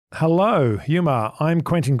Hello, Yuma. I'm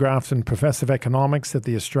Quentin Grafton, Professor of Economics at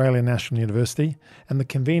the Australian National University and the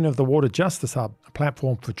convener of the Water Justice Hub, a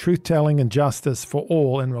platform for truth-telling and justice for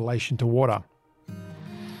all in relation to water.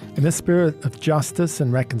 In the spirit of justice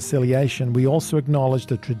and reconciliation, we also acknowledge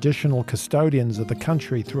the traditional custodians of the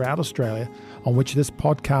country throughout Australia on which this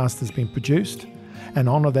podcast has been produced and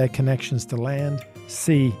honour their connections to land,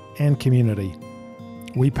 sea and community.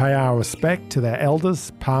 We pay our respect to their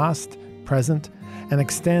elders, past, present, and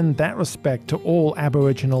extend that respect to all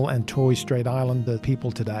Aboriginal and Torres Strait Islander people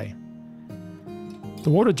today. The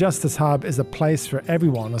Water Justice Hub is a place for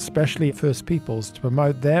everyone, especially First Peoples, to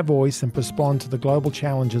promote their voice and respond to the global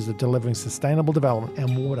challenges of delivering sustainable development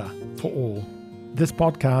and water for all. This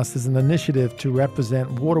podcast is an initiative to represent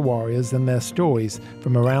water warriors and their stories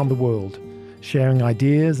from around the world, sharing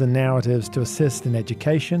ideas and narratives to assist in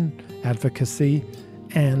education, advocacy,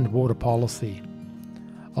 and water policy.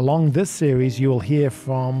 Along this series, you will hear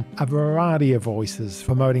from a variety of voices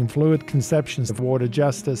promoting fluid conceptions of water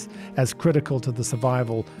justice as critical to the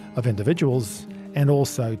survival of individuals and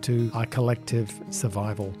also to our collective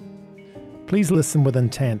survival. Please listen with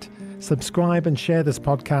intent. Subscribe and share this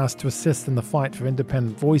podcast to assist in the fight for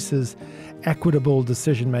independent voices, equitable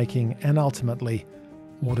decision-making, and ultimately,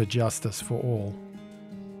 water justice for all.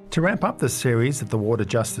 To wrap up this series of the Water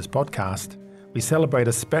Justice Podcast, we celebrate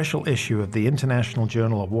a special issue of the International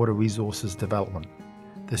Journal of Water Resources Development.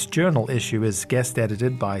 This journal issue is guest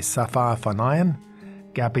edited by Safar Fanayan,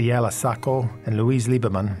 Gabriela Sacco, and Louise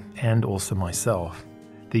Lieberman, and also myself.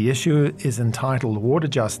 The issue is entitled Water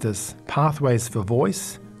Justice, Pathways for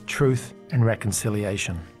Voice, Truth, and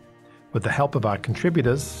Reconciliation. With the help of our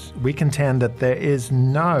contributors, we contend that there is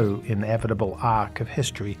no inevitable arc of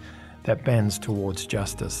history that bends towards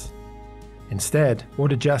justice. Instead,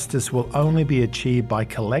 water justice will only be achieved by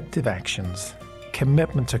collective actions,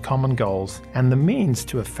 commitment to common goals, and the means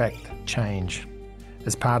to effect change.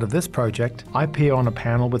 As part of this project, I appear on a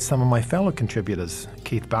panel with some of my fellow contributors,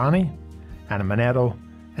 Keith Barney, Ana Monero,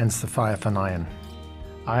 and Sophia Fanayan.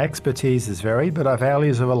 Our expertise is varied, but our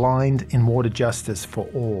values are aligned in water justice for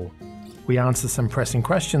all. We answer some pressing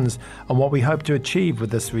questions on what we hope to achieve with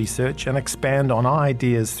this research and expand on our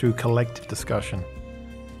ideas through collective discussion.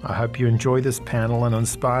 I hope you enjoy this panel and are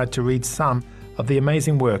inspired to read some of the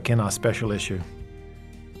amazing work in our special issue.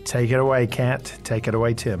 Take it away, Kat. Take it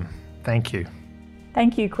away, Tim. Thank you.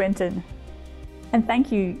 Thank you, Quentin. And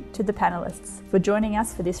thank you to the panelists for joining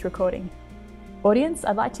us for this recording. Audience,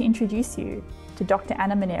 I'd like to introduce you to Dr.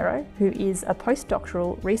 Ana Monero, who is a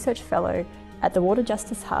postdoctoral research fellow at the Water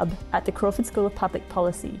Justice Hub at the Crawford School of Public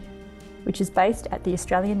Policy, which is based at the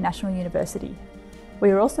Australian National University. We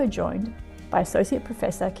are also joined by Associate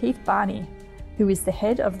Professor Keith Barney, who is the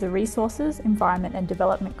head of the Resources, Environment and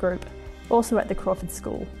Development Group, also at the Crawford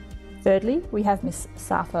School. Thirdly, we have Ms.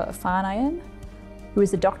 Safar Fanayan, who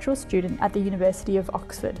is a doctoral student at the University of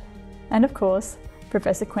Oxford. And of course,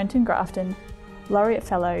 Professor Quentin Grafton, Laureate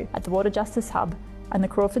Fellow at the Water Justice Hub and the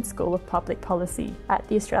Crawford School of Public Policy at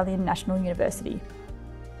the Australian National University.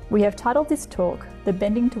 We have titled this talk the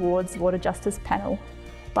Bending Towards Water Justice panel,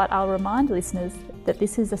 but I'll remind listeners that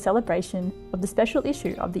this is a celebration of the special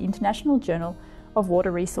issue of the International Journal of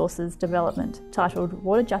Water Resources Development titled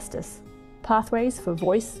Water Justice, Pathways for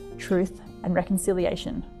Voice, Truth and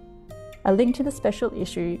Reconciliation. A link to the special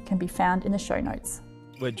issue can be found in the show notes.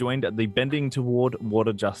 We're joined at the Bending Toward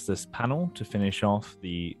Water Justice panel to finish off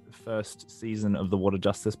the first season of the Water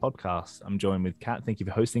Justice podcast. I'm joined with Kat. Thank you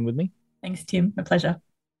for hosting with me. Thanks, Tim. My pleasure.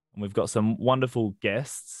 And we've got some wonderful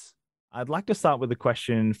guests. I'd like to start with a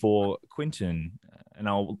question for Quentin, and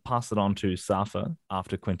I'll pass it on to Safa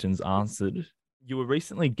after Quentin's answered. You were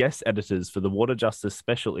recently guest editors for the Water Justice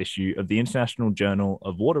special issue of the International Journal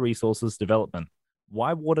of Water Resources Development.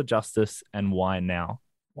 Why water justice and why now?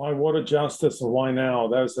 Why water justice and why now?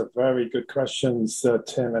 Those are very good questions,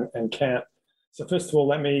 Tim and Kat. So first of all,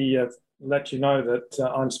 let me let you know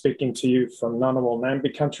that I'm speaking to you from Ngunnawal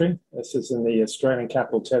Ngambri country. This is in the Australian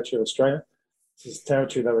Capital Territory of Australia. This is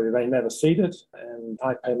territory that they never ceded, and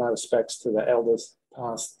I pay my respects to the elders,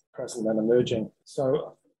 past, present, and emerging.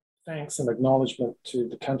 So thanks and acknowledgement to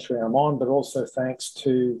the country I'm on, but also thanks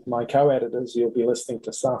to my co-editors. You'll be listening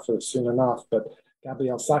to Safa soon enough, but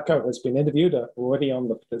Gabriela Sacco has been interviewed already on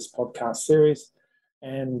this podcast series,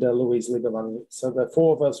 and Louise Lieberman. So the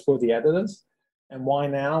four of us were the editors. And why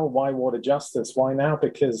now? Why water justice? Why now?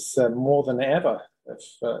 Because more than ever,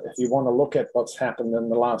 if you want to look at what's happened in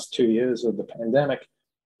the last 2 years of the pandemic,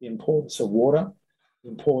 the importance of water, the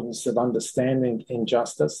importance of understanding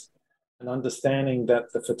injustice, and understanding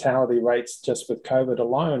that the fatality rates just with COVID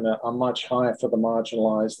alone are much higher for the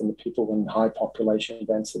marginalized and the people in high population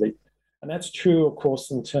density. And that's true, of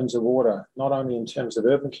course, in terms of water, not only in terms of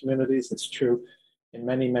urban communities, it's true in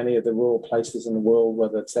many, many of the rural places in the world,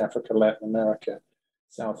 whether it's Africa, Latin America,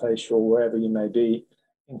 South Asia, or wherever you may be,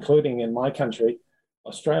 including in my country,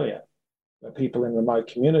 Australia, where people in remote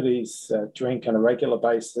communities drink on a regular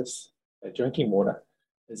basis. Their drinking water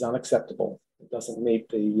is unacceptable. It doesn't meet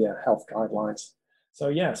the health guidelines. So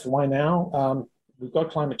yes, why now? We've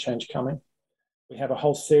got climate change coming. We have a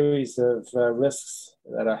whole series of risks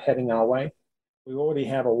that are heading our way. We already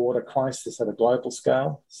have a water crisis at a global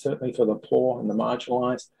scale, certainly for the poor and the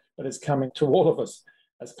marginalized, but it's coming to all of us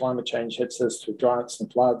as climate change hits us through droughts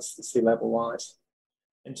and floods, the sea level rise.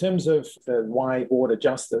 In terms of the why water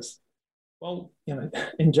justice, well,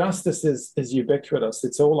 injustice is ubiquitous.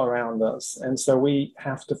 It's all around us. And so we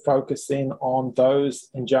have to focus in on those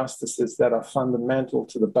injustices that are fundamental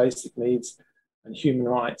to the basic needs and human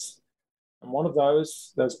rights. And one of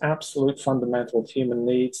those absolute fundamental human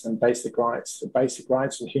needs and basic rights, the basic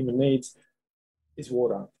rights and human needs, is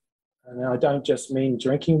water. And I don't just mean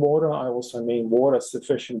drinking water, I also mean water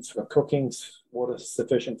sufficient for cooking, water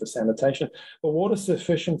sufficient for sanitation, but water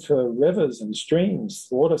sufficient for rivers and streams,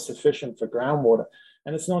 water sufficient for groundwater.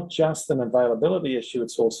 And it's not just an availability issue,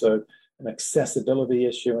 it's also an accessibility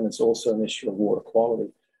issue, and it's also an issue of water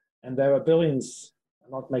quality. And there are billions, I'm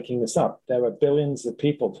not making this up, there are billions of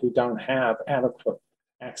people who don't have adequate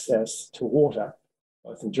access to water,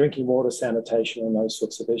 both in drinking water, sanitation, and those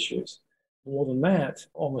sorts of issues. More than that,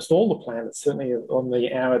 almost all the planets, certainly on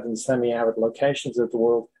the arid and semi-arid locations of the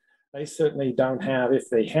world, they certainly don't have, if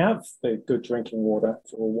they have the good drinking water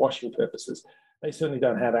for washing purposes, they certainly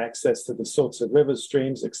don't have access to the sorts of rivers,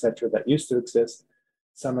 streams, etc., that used to exist.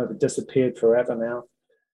 Some have disappeared forever now.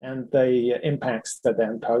 And the impacts that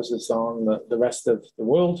poses on the rest of the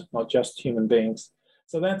world, not just human beings.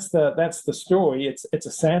 So that's the story. It's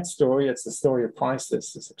a sad story. It's a story of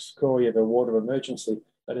crisis. It's a story of a water emergency.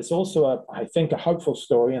 But it's also, I think, a hopeful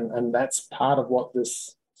story, and that's part of what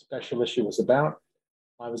this special issue was about.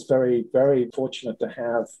 I was very, very fortunate to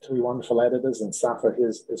have two wonderful editors, and Safa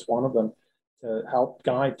is one of them, to help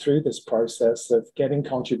guide through this process of getting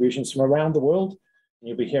contributions from around the world. And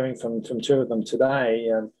you'll be hearing from two of them today,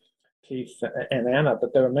 Keith and Anna,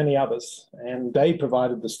 but there are many others, and they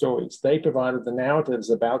provided the stories. They provided the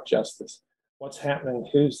narratives about justice. What's happening?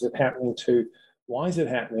 Who's it happening to? Why is it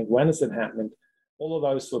happening? When is it happening? All of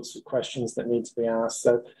those sorts of questions that need to be asked.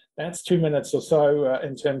 So that's 2 minutes or so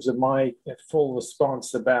in terms of my full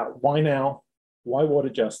response about why now, why water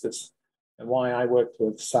justice, and why I worked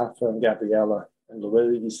with Safa and Gabriella and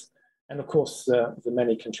Louise, and of course the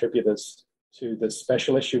many contributors to this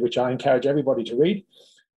special issue, which I encourage everybody to read,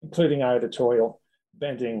 including our editorial,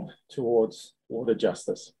 Bending Towards Water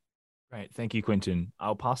Justice. Great, thank you, Quentin.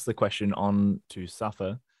 I'll pass the question on to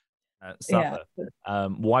Safa. Safa,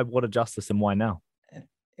 why water justice and why now?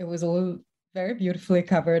 It was all very beautifully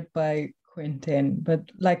covered by Quentin, but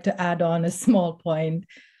I'd like to add on a small point.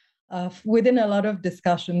 Within a lot of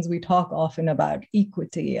discussions, we talk often about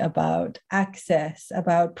equity, about access,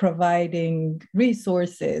 about providing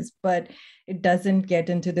resources, but it doesn't get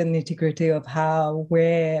into the nitty-gritty of how,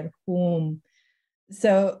 where, whom.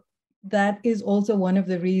 So that is also one of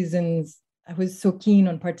the reasons I was so keen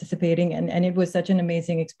on participating, and it was such an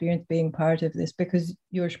amazing experience being part of this, because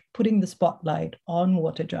you're putting the spotlight on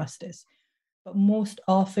water justice. But most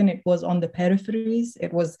often it was on the peripheries.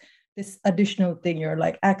 It was this additional thing. You're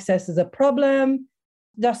like, access is a problem.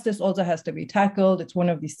 Justice also has to be tackled. It's one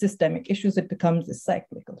of these systemic issues. It becomes a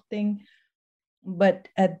cyclical thing. But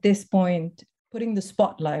at this point, putting the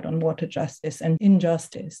spotlight on water justice and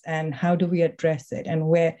injustice and how do we address it, and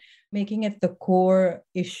where making it the core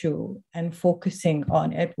issue and focusing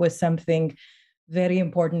on it was something very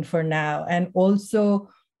important for now. And also,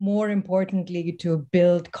 more importantly, to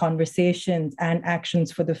build conversations and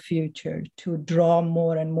actions for the future, to draw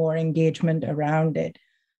more and more engagement around it.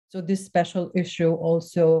 So this special issue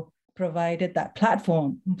also provided that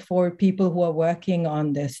platform for people who are working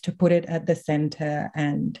on this to put it at the center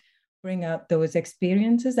and bring out those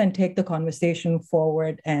experiences and take the conversation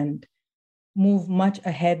forward and move much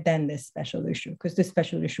ahead than this special issue, because this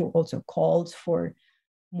special issue also calls for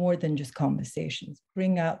more than just conversations,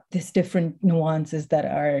 bring out these different nuances that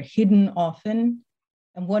are hidden often.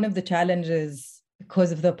 And one of the challenges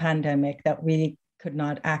because of the pandemic that we could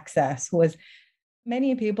not access was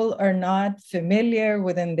many people are not familiar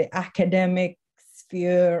within the academic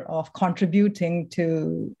sphere of contributing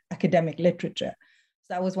to academic literature.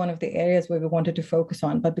 That was one of the areas where we wanted to focus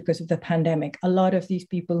on. But because of the pandemic, a lot of these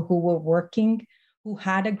people who were working, who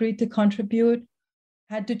had agreed to contribute,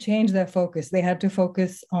 had to change their focus. They had to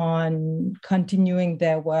focus on continuing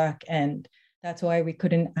their work and That's why we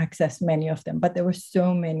couldn't access many of them. But there were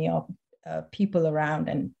so many of people around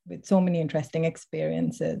and with so many interesting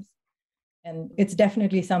experiences. And it's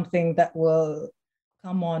definitely something that will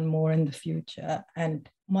come on more in the future and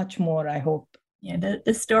much more, I hope. Yeah,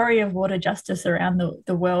 the story of water justice around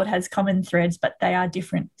the world has common threads, but they are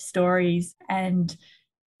different stories and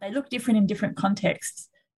they look different in different contexts.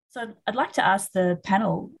 So I'd like to ask the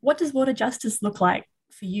panel, what does water justice look like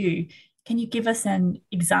for you? Can you give us an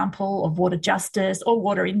example of water justice or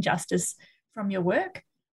water injustice from your work?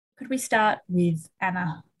 Could we start with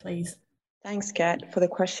Anna, please? Thanks, Kat, for the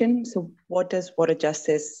question. So what does water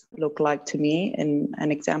justice look like to me? And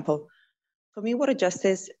an example. For me, water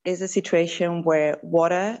justice is a situation where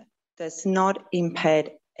water does not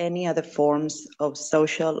impede any other forms of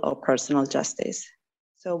social or personal justice.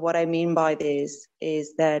 So what I mean by this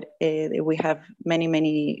is that we have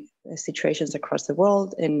many situations across the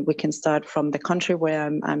world, and we can start from the country where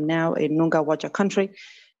I'm now in Noongar Whadjuk country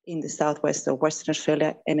in the southwest of Western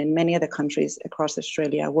Australia, and in many other countries across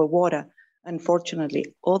Australia where water,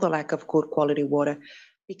 unfortunately, or the lack of good quality water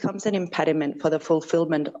becomes an impediment for the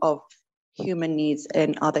fulfillment of human needs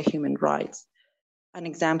and other human rights. An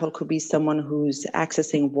example could be someone who's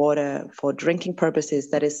accessing water for drinking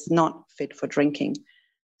purposes that is not fit for drinking,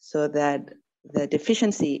 so that the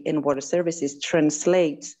deficiency in water services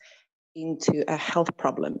translates into a health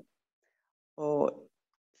problem. Or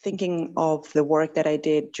thinking of the work that I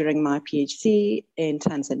did during my PhD in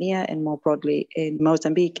Tanzania and more broadly in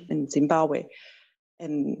Mozambique and Zimbabwe.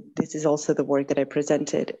 And this is also the work that I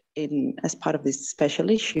presented in as part of this special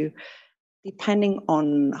issue. Depending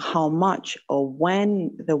on how much or when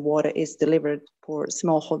the water is delivered for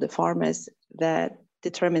smallholder farmers, that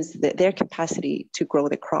determines their capacity to grow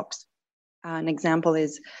the crops. An example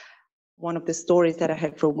is one of the stories that I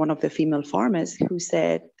had from one of the female farmers who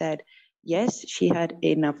said that, yes, she had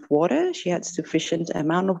enough water, she had sufficient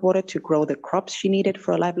amount of water to grow the crops she needed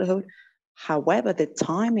for a livelihood. However, the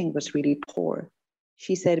timing was really poor.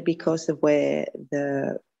 She said because of where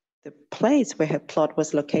the place where her plot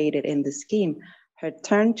was located in the scheme, her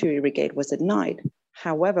turn to irrigate was at night.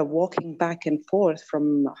 However, walking back and forth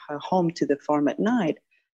from her home to the farm at night,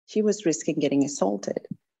 she was risking getting assaulted.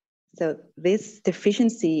 So this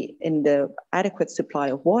deficiency in the adequate supply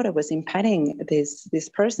of water was impeding this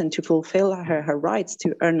person to fulfill her rights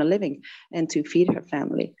to earn a living and to feed her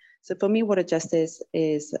family. So for me, water justice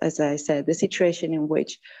is, as I said, the situation in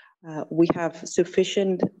which we have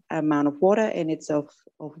sufficient amount of water and it's of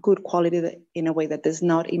good quality in a way that does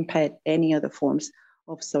not impede any other forms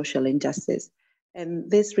of social injustice.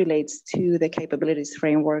 And this relates to the capabilities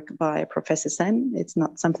framework by Professor Sen. It's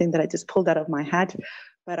not something that I just pulled out of my hat,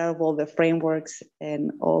 but out of all the frameworks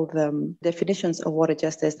and all the definitions of water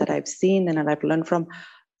justice that I've seen and that I've learned from,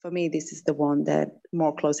 for me, this is the one that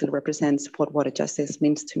more closely represents what water justice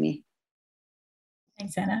means to me.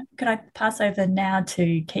 Thanks, Anna. Could I pass over now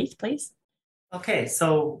to Keith, please? Okay,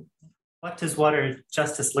 so what does water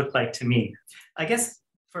justice look like to me? I guess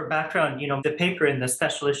for background, the paper in the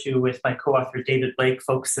special issue with my co-author David Blake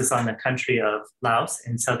focuses on the country of Laos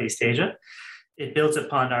in Southeast Asia. It builds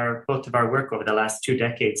upon both of our work over the last 2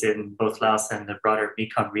 decades in both Laos and the broader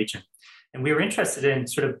Mekong region. And we were interested in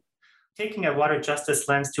sort of taking a water justice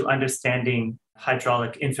lens to understanding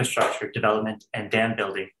hydraulic infrastructure development and dam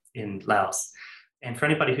building in Laos. And for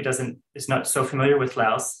anybody who is not so familiar with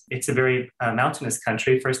Laos, it's a very mountainous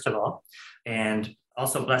country, first of all, and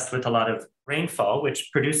also blessed with a lot of rainfall, which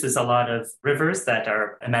produces a lot of rivers that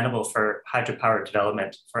are amenable for hydropower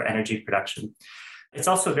development for energy production. It's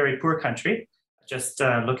also a very poor country, just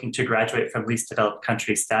looking to graduate from least developed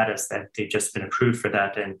country status, that they've just been approved for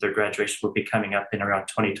that, and their graduation will be coming up in around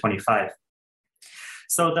 2025.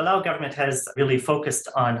 So the Lao government has really focused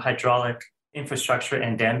on hydraulic infrastructure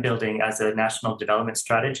and dam building as a national development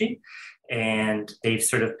strategy. And they've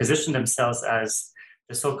sort of positioned themselves as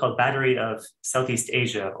the so-called battery of Southeast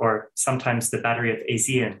Asia, or sometimes the battery of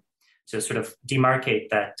ASEAN, to sort of demarcate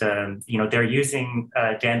that, they're using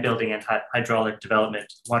dam building and hydraulic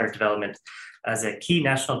development, water development as a key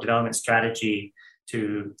national development strategy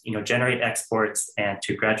to, generate exports and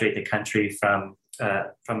to graduate the country from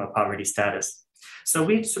a poverty status. So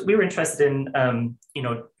we were interested in,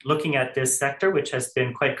 looking at this sector, which has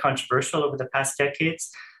been quite controversial over the past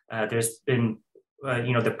decades. There's been,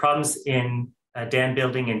 the problems in dam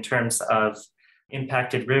building in terms of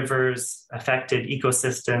impacted rivers, affected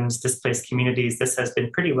ecosystems, displaced communities. This has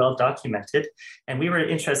been pretty well documented. And we were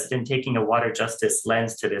interested in taking a water justice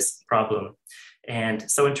lens to this problem. And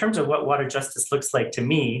so in terms of what water justice looks like to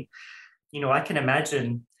me, I can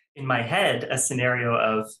imagine in my head a scenario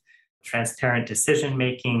of transparent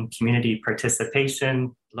decision-making, community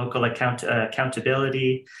participation, local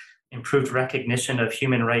accountability, improved recognition of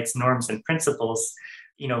human rights norms and principles.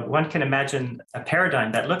 One can imagine a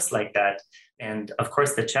paradigm that looks like that. And of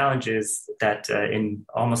course, the challenge is that in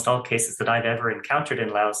almost all cases that I've ever encountered in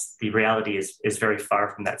Laos, the reality is very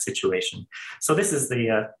far from that situation. So this is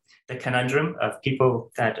the conundrum of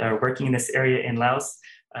people that are working in this area in Laos.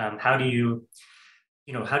 How do you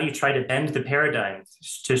try to bend the paradigm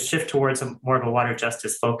to shift towards more of a water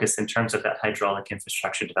justice focus in terms of that hydraulic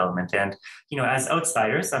infrastructure development? And, as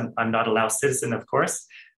outsiders, I'm not a Laos citizen, of course.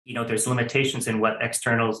 There's limitations in what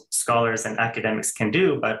external scholars and academics can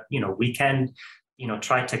do, but, we can,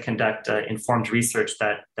 try to conduct informed research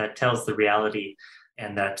that tells the reality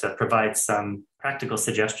and that provides some practical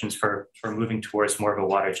suggestions for moving towards more of a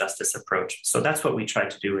water justice approach. So that's what we try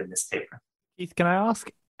to do in this paper. Keith, can I ask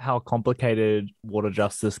how complicated water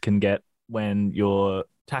justice can get when you're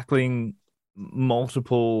tackling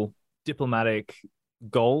multiple diplomatic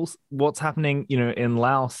goals? What's happening, in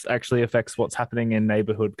Laos actually affects what's happening in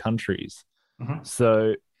neighborhood countries. Mm-hmm.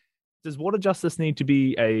 So does water justice need to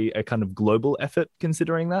be a kind of global effort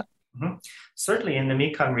considering that? Mm-hmm. Certainly in the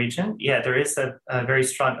Mekong region, there is a very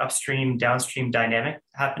strong upstream, downstream dynamic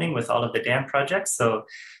happening with all of the dam projects. So,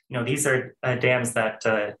 these are dams that,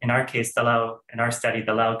 in our case, in our study,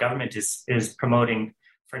 the Lao government is promoting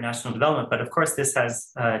for national development. But of course, this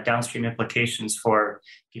has downstream implications for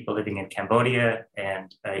people living in Cambodia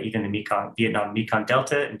and even the Vietnam Mekong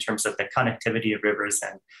Delta in terms of the connectivity of rivers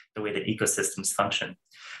and the way that ecosystems function.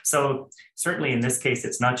 So certainly in this case,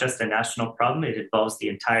 it's not just a national problem. It involves the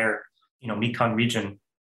entire, Mekong region.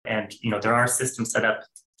 And, there are systems set up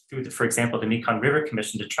through, for example, the Mekong River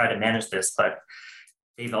Commission to try to manage this, but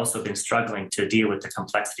they've also been struggling to deal with the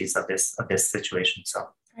complexities of this situation. So,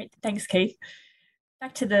 great. Thanks, Keith.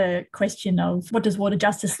 Back to the question of what does water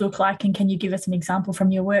justice look like, and can you give us an example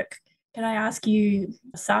from your work? Can I ask you,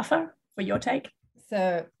 Safa, for your take?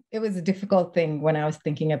 So it was a difficult thing when I was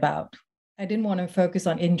thinking about. I didn't want to focus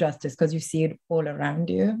on injustice because you see it all around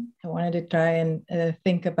you. I wanted to try and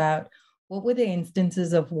think about what were the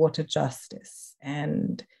instances of water justice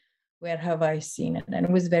and where have I seen it? And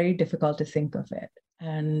it was very difficult to think of it.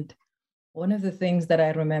 And one of the things that I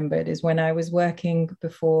remembered is when I was working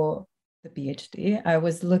before the PhD, I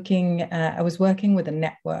was working with a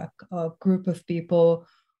network, a group of people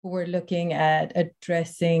who were looking at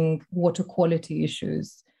addressing water quality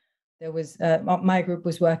issues. There was my group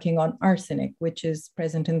was working on arsenic, which is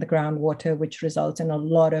present in the groundwater, which results in a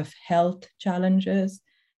lot of health challenges.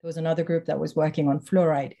 There was another group that was working on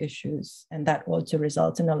fluoride issues, and that also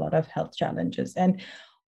results in a lot of health challenges. And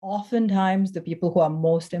oftentimes, the people who are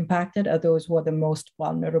most impacted are those who are the most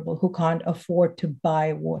vulnerable, who can't afford to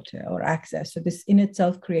buy water or access. So this in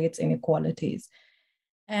itself creates inequalities.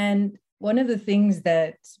 And one of the things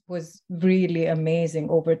that was really amazing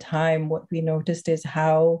over time, what we noticed is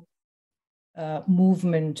how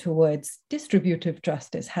movement towards distributive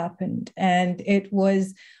justice happened. And it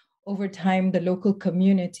was over time, the local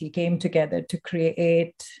community came together to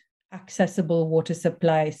create accessible water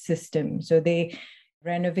supply systems. So they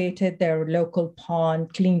renovated their local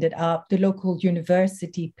pond, cleaned it up. The local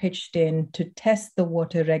university pitched in to test the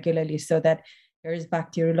water regularly so that there is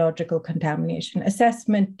bacteriological contamination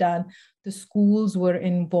assessment done. The schools were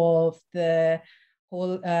involved. The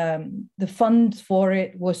funds for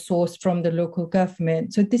it was sourced from the local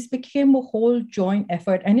government. So this became a whole joint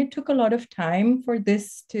effort. And it took a lot of time for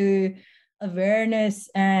this to awareness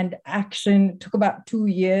and action. It took about 2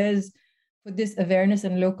 years for this awareness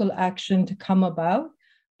and local action to come about.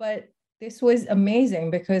 But this was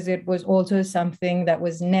amazing because it was also something that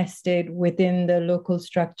was nested within the local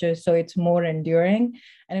structure, so it's more enduring.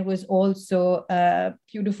 And it was also a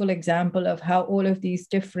beautiful example of how all of these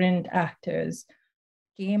different actors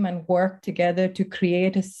came and worked together to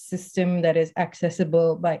create a system that is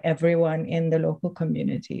accessible by everyone in the local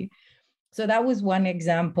community. So that was one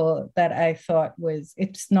example that I thought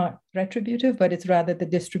it's not retributive, but it's rather the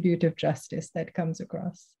distributive justice that comes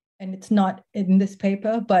across. And it's not in this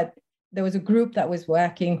paper, but there was a group that was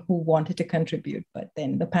working who wanted to contribute, but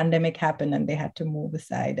then the pandemic happened and they had to move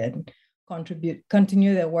aside and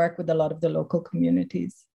continue their work with a lot of the local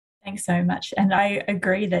communities. Thanks so much. And I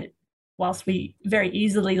agree that whilst we very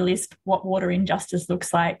easily list what water injustice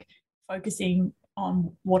looks like, focusing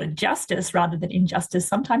on water justice rather than injustice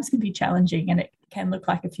sometimes can be challenging, and it can look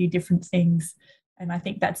like a few different things. And I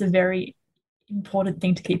think that's a very important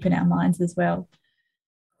thing to keep in our minds as well.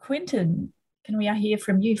 Quintin, can we hear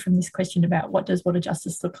from you from this question about what does water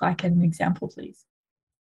justice look like, and an example, please?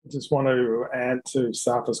 I just want to add to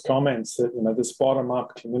Safa's comments that, this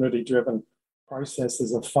bottom-up community-driven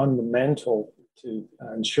processes are fundamental to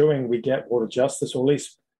ensuring we get water justice, or at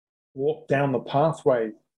least walk down the pathway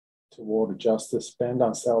to water justice, bend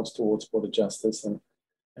ourselves towards water justice.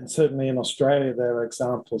 And certainly in Australia, there are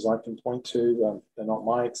examples I can point to. They're not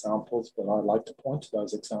my examples, but I'd like to point to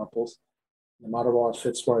those examples. The Marawa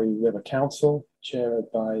Fitzroy River Council, chaired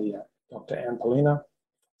by Dr. Anne Poelina.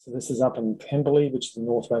 So this is up in Kimberley, which is the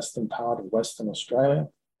northwestern part of Western Australia.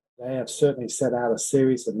 They have certainly set out a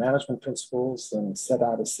series of management principles and set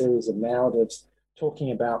out a series of narratives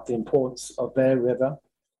talking about the importance of their river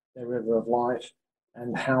of life,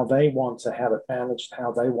 and how they want to have it managed,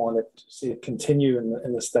 how they want it to see it continue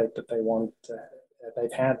in the state that they want.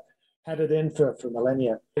 They've had it in for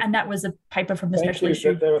millennia. And that was a paper from the special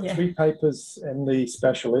issue. There are 3 papers in the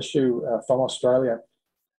special issue from Australia.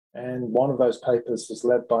 And one of those papers is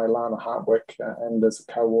led by Lana Hartwick, and there's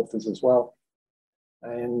co-authors as well.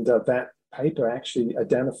 And that paper actually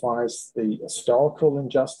identifies the historical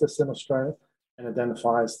injustice in Australia and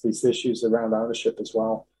identifies these issues around ownership as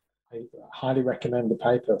well. I highly recommend the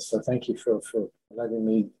paper, so thank you for letting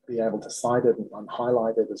me be able to cite it and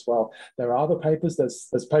highlight it as well. There are other papers.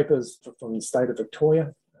 There's papers from the state of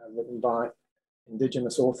Victoria written by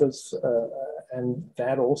Indigenous authors, and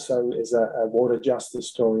that also is a water justice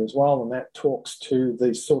story as well, and that talks to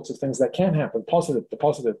these sorts of things that can happen, the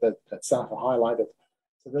positive that Safa highlighted.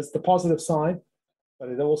 So there's the positive side, but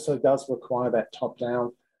it also does require that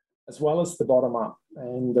top-down as well as the bottom-up,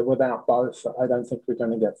 and without both, I don't think we're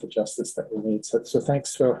going to get the justice that we need. So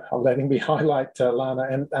thanks for letting me highlight Lana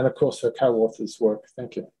and of course her co-authors' work.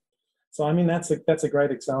 Thank you. So I mean, that's a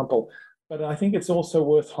great example, but I think it's also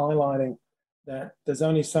worth highlighting that there's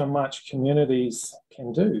only so much communities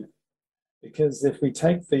can do, because if we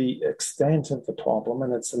take the extent of the problem,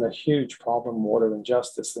 and it's a huge problem, water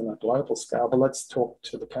injustice in a global scale, but let's talk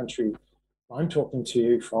to the country I'm talking to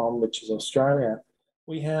you from, which is Australia.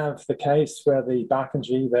 We have the case where the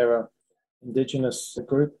Barkindji, they're an Indigenous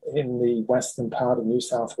group in the western part of New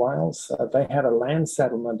South Wales. They had a land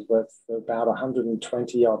settlement with about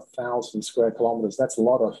 120,000 square kilometres. That's a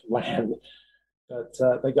lot of land, but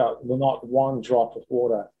they got not one drop of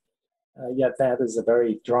water. Yet that is a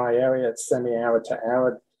very dry area. It's semi-arid to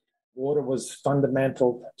arid. Water was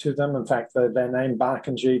fundamental to them. In fact, their name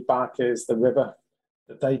Barkindji, Bark is the river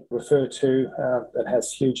that they refer to that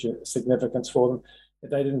has huge significance for them.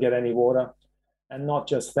 They didn't get any water. And not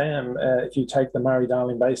just them. If you take the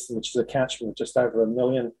Murray-Darling Basin, which is a catchment of just over 1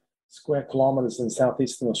 million square kilometres in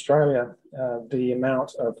southeastern Australia, the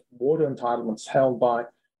amount of water entitlements held by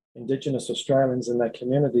Indigenous Australians in their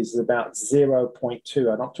communities is about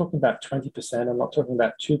 0.2. I'm not talking about 20%, I'm not talking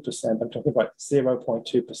about 2%, I'm talking about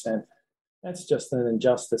 0.2%. That's just an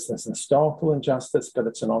injustice. It's an historical injustice, but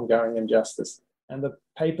it's an ongoing injustice. And the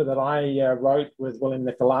paper that I wrote with William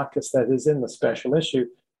Nikolakis that is in the special issue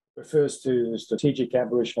refers to strategic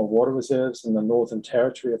Aboriginal water reserves in the Northern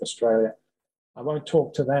Territory of Australia. I won't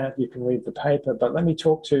talk to that, you can read the paper, but let me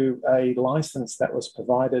talk to a license that was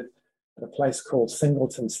provided at a place called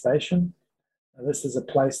Singleton Station. And this is a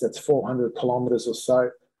place that's 400 kilometres or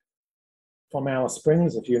so from Alice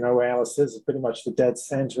Springs. If you know where Alice is, it's pretty much the dead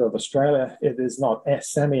centre of Australia. It is not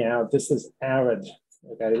semi-arid, this is arid.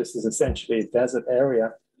 Okay, this is essentially a desert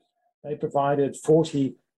area. They provided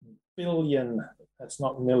 40 billion, that's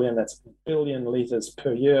not million, that's billion litres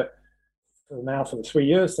per year for the 3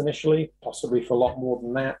 years initially, possibly for a lot more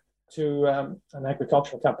than that, to an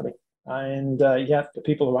agricultural company. And yet the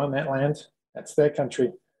people who own that land, that's their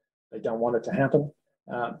country. They don't want it to happen,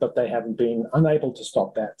 but they haven't been unable to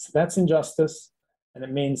stop that. So that's injustice. And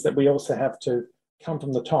it means that we also have to come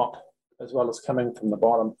from the top as well as coming from the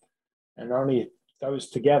bottom. And only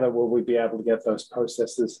those together will we be able to get those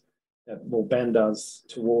processes that will bend us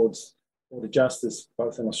towards water justice,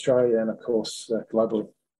 both in Australia and, of course, globally.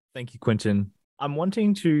 Thank you, Quintin. I'm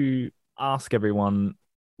wanting to ask everyone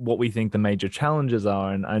what we think the major challenges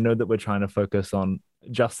are. And I know that we're trying to focus on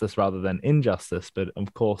justice rather than injustice, but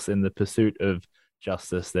of course, in the pursuit of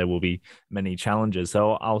justice, there will be many challenges.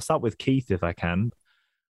 So I'll start with Keith, if I can.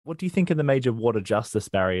 What do you think are the major water justice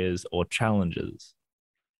barriers or challenges?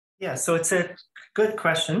 Yeah, so it's a good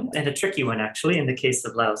question and a tricky one, actually, in the case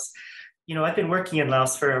of Laos. I've been working in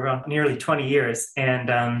Laos for around nearly 20 years,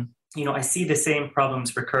 and, I see the same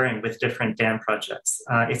problems recurring with different dam projects.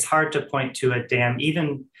 It's hard to point to a dam,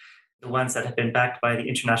 even the ones that have been backed by the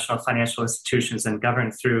international financial institutions and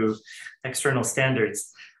governed through external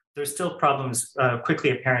standards. There's still problems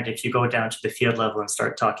quickly apparent if you go down to the field level and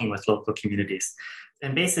start talking with local communities.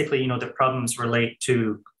 And basically, the problems relate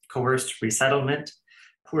to coerced resettlement,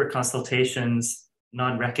 poor consultations,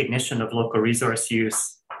 non-recognition of local resource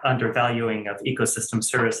use, undervaluing of ecosystem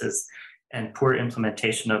services, and poor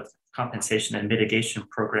implementation of compensation and mitigation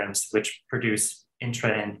programs, which produce intra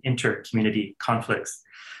and inter-community conflicts.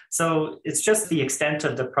 So it's just the extent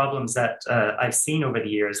of the problems that I've seen over the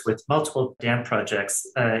years with multiple dam projects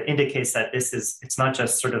indicates that it's not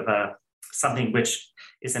just sort of something which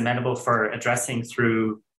is amenable for addressing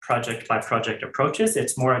through project by project approaches.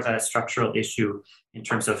 It's more of a structural issue in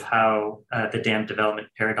terms of how the dam development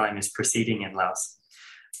paradigm is proceeding in Laos.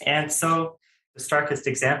 And so the starkest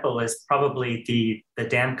example is probably the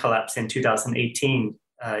dam collapse in 2018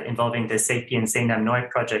 involving the Sapien Zainam Noi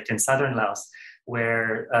project in southern Laos,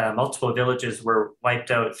 where multiple villages were wiped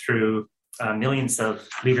out through millions of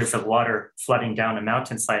liters of water flooding down a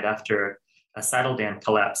mountainside after a saddle dam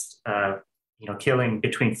collapsed, killing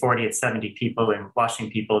between 40 and 70 people and washing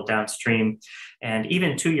people downstream. And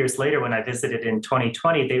even 2 years later, when I visited in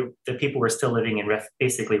 2020, the people were still living in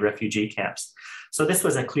basically refugee camps. So this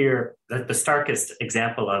was the starkest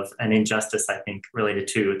example of an injustice, I think, related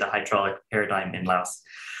to the hydraulic paradigm in Laos.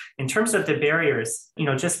 In terms of the barriers,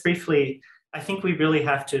 just briefly, I think we really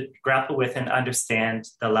have to grapple with and understand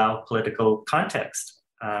the Lao political context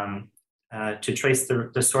to trace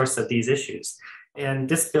the source of these issues. And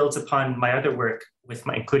this builds upon my other work,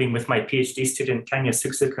 including with my PhD student, Kanya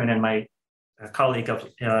Suksukun, and my colleague,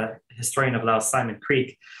 historian of Laos, Simon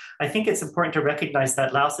Creek. I think it's important to recognize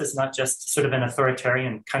that Laos is not just sort of an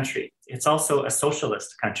authoritarian country. It's also a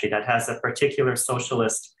socialist country that has a particular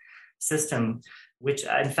socialist system, which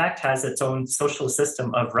in fact has its own social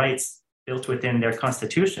system of rights built within their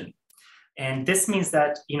constitution. And this means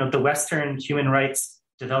that, the Western human rights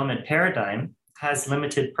development paradigm has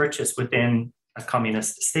limited purchase within a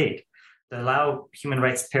communist state. The Lao human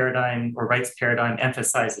rights paradigm or rights paradigm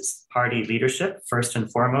emphasizes party leadership, first and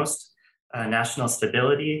foremost, national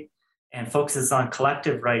stability, and focuses on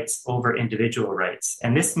collective rights over individual rights.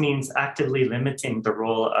 And this means actively limiting the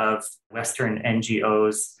role of Western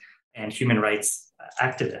NGOs and human rights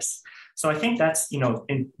activists. So I think that's,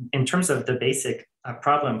 in terms of the basic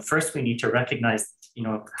problem, first we need to recognize,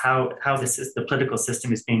 how the political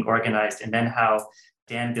system is being organized, and then how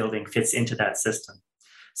dam building fits into that system.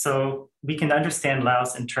 So we can understand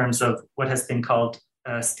Laos in terms of what has been called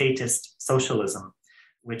statist socialism,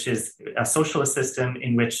 which is a socialist system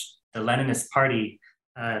in which the Leninist party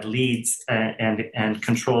leads and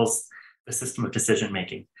controls the system of decision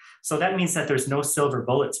making. So that means that there's no silver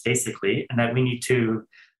bullets, basically, and that we need to,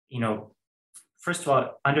 first of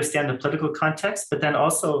all, understand the political context, but then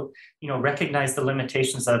also, recognize the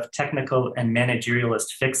limitations of technical and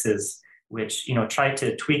managerialist fixes, which, try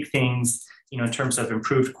to tweak things, in terms of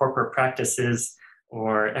improved corporate practices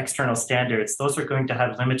or external standards. Those are going to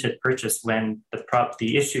have limited purchase when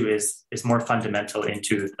the issue is more fundamental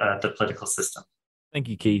into the political system. Thank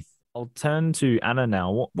you, Keith. I'll turn to Anna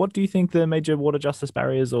now. What do you think the major water justice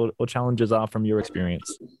barriers or challenges are from your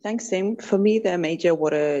experience? Thanks, Tim. For me, the major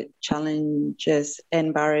water challenges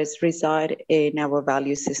and barriers reside in our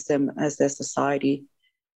value system as a society.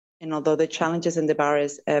 And although the challenges and the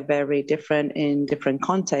barriers are very different in different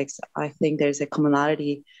contexts, I think there's a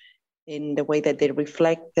commonality in the way that they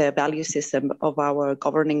reflect the value system of our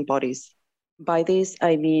governing bodies. By this,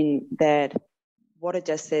 I mean that water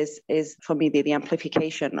justice is, for me, the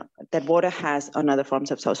amplification that water has on other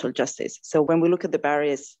forms of social justice. So when we look at the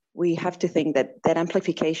barriers, we have to think that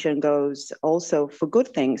amplification goes also for good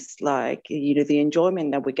things like, the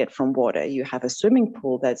enjoyment that we get from water. You have a swimming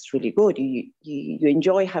pool that's really good. You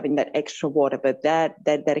enjoy having that extra water, but that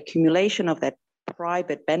accumulation of that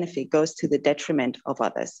private benefit goes to the detriment of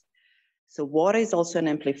others. So water is also an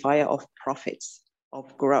amplifier of profits,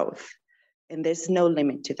 of growth, and there's no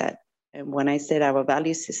limit to that. And when I said our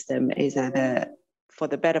value system is for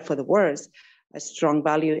the better, for the worse, a strong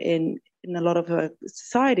value in a lot of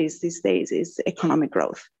societies these days is economic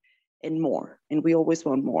growth and more. And we always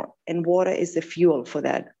want more. And water is the fuel for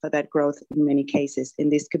that growth in many cases.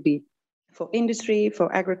 And this could be for industry,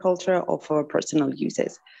 for agriculture, or for personal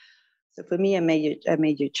uses. So for me, a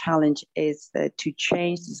major challenge is to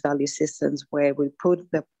change these value systems where we put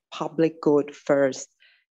the public good first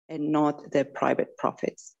and not the private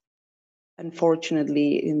profits.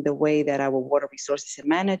 Unfortunately, in the way that our water resources are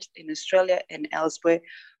managed in Australia and elsewhere,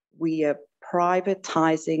 we are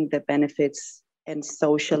privatizing the benefits and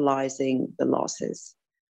socializing the losses.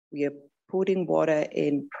 We are putting water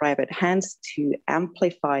in private hands to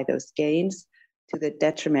amplify those gains to the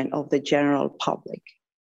detriment of the general public.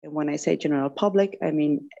 And when I say general public, I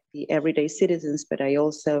mean the everyday citizens, but I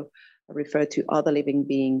also refer to other living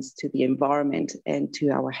beings, to the environment, and to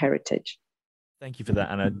our heritage. Thank you for that,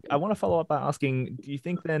 Anna. I want to follow up by asking, do you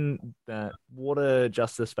think then that water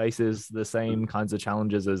justice faces the same kinds of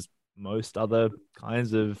challenges as most other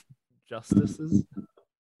kinds of justices?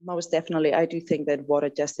 Most definitely. I do think that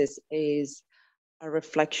water justice is a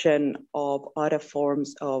reflection of other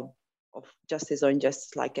forms of justice or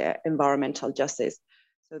injustice, like environmental justice.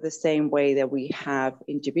 So the same way that we have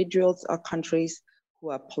individuals or countries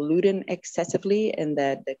who are polluting excessively and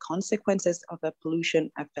that the consequences of the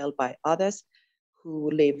pollution are felt by others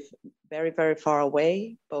who live very, very far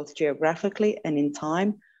away, both geographically and in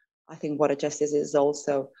time. I think water justice is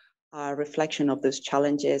also a reflection of those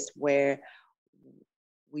challenges where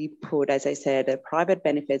we put, as I said, private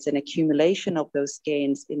benefits and accumulation of those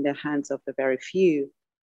gains in the hands of the very few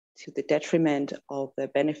to the detriment of the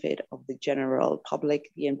benefit of the general public,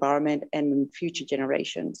 the environment, and future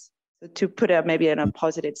generations. So to put maybe in a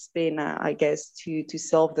positive spin, I guess, to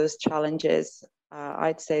solve those challenges,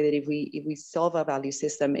 I'd say that if we solve our value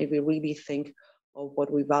system, if we really think of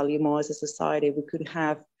what we value more as a society, we could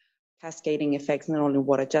have cascading effects, not only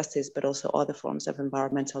water justice, but also other forms of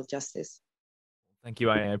environmental justice. Thank you.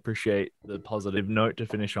 I appreciate the positive note to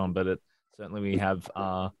finish on, but certainly we have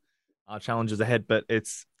our challenges ahead, but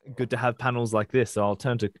it's good to have panels like this. So I'll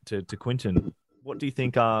turn to Quintin. What do you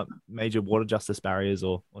think are major water justice barriers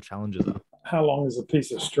or challenges are? How long is a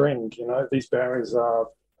piece of string? These barriers are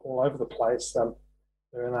all over the place.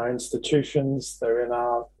 They're in our institutions, they're in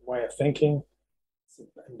our way of thinking. It's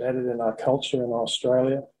embedded in our culture in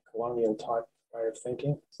Australia, colonial type way of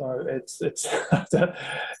thinking. So it's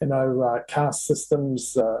caste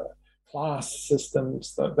systems, class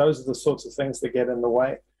systems. Those are the sorts of things that get in the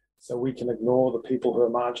way. So we can ignore the people who are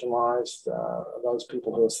marginalised, those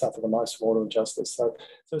people who suffer the most from water injustice. So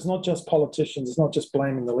it's not just politicians, it's not just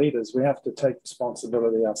blaming the leaders. We have to take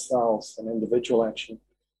responsibility ourselves and individual action.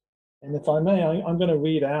 And if I may, I'm going to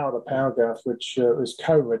read out a paragraph which is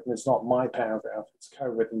co-written. It's not my paragraph, it's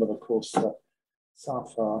co-written with, of course,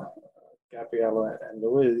 Safa, Gabriella, and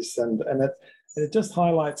Louise. And it just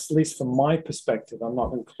highlights, at least from my perspective, I'm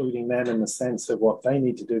not including them in the sense of what they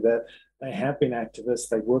need to do there. They have been activists.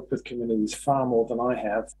 They've worked with communities far more than I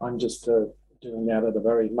have. I'm just doing that in a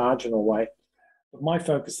very marginal way. But my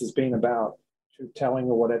focus has been about truth-telling,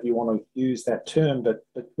 or whatever you want to use that term, but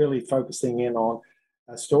really focusing in on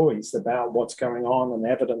stories about what's going on and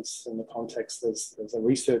evidence in the context as a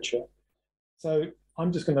researcher. So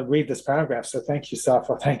I'm just going to read this paragraph. So thank you,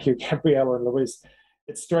 Safa. Thank you, Gabriella and Louise.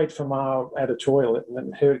 It's straight from our editorial,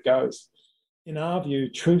 and here it goes. In our view,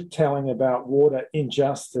 truth-telling about water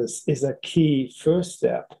injustice is a key first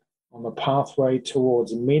step on the pathway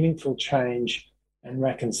towards meaningful change and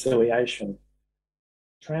reconciliation.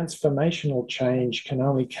 Transformational change can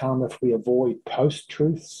only come if we avoid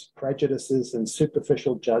post-truths, prejudices, and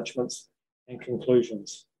superficial judgments and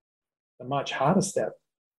conclusions. The much harder step,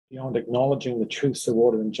 beyond acknowledging the truths of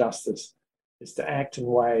water injustice, is to act in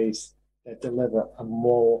ways that deliver a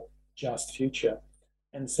more just future.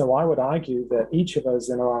 And so I would argue that each of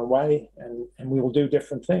us in our own way, and we will do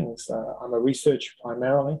different things. I'm a researcher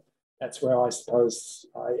primarily. That's where I suppose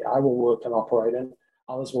I will work and operate in.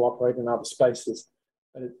 Others will operate in other spaces.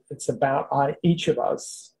 But it's about each of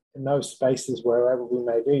us in those spaces, wherever we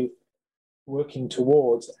may be, working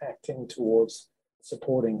towards, acting towards,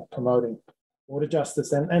 supporting, promoting water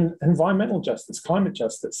justice and environmental justice, climate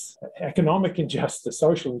justice, economic injustice,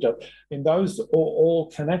 social injustice. I mean, those are all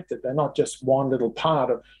connected. They're not just one little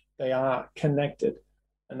part of, they are connected.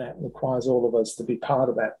 And that requires all of us to be part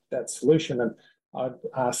of that solution. And I'd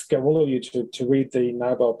ask all of you to read the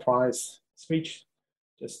Nobel Prize speech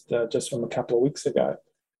just from a couple of weeks ago,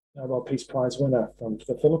 Nobel Peace Prize winner from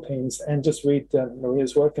the Philippines, and just read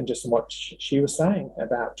Maria's work and just what she was saying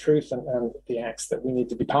about truth and the acts that we need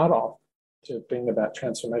to be part of to bring about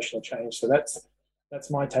transformational change. So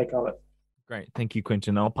that's my take on it. Great. Thank you,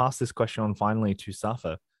 Quintin. I'll pass this question on finally to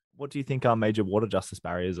Safa. What do you think our major water justice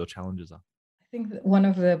barriers or challenges are? I think one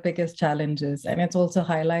of the biggest challenges, and it's also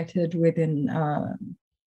highlighted within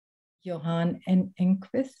Johan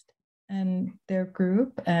Enquist and their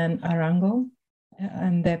group, and Arango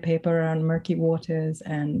and their paper around murky waters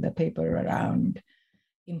and the paper around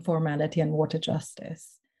informality and water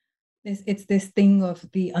justice. It's this thing of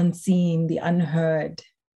the unseen, the unheard,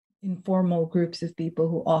 informal groups of people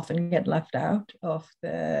who often get left out of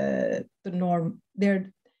the norm.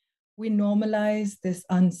 We normalize this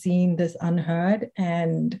unseen, this unheard,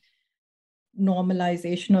 and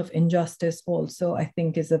normalization of injustice also, I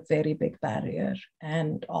think, is a very big barrier.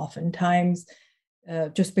 And oftentimes,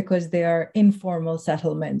 just because they are informal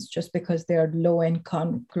settlements, just because they are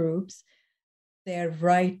low-income groups, their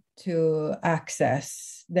right to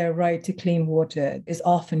access, their right to clean water is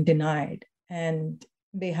often denied. And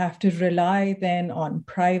they have to rely then on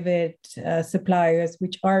private suppliers,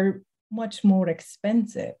 which are much more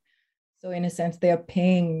expensive. So in a sense, they are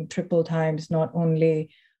paying triple times, not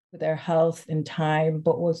only with their health and time,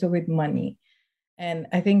 but also with money. And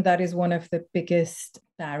I think that is one of the biggest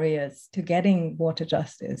barriers to getting water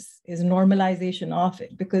justice is normalization of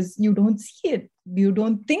it, because you don't see it. You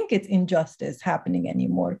don't think it's injustice happening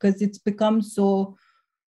anymore because it's become so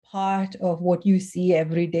part of what you see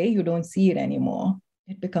every day. You don't see it anymore.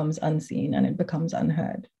 It becomes unseen and it becomes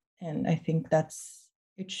unheard. And I think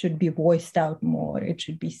it should be voiced out more. It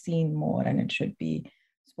should be seen more, and it should be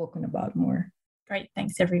spoken about more. Great.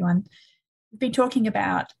 Thanks, everyone. We've been talking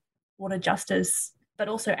about water justice, but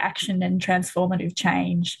also action and transformative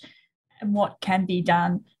change and what can be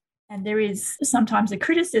done. And there is sometimes a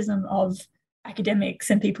criticism of academics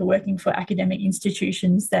and people working for academic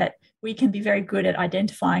institutions that we can be very good at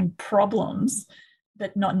identifying problems,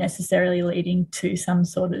 but not necessarily leading to some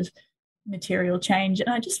sort of material change. And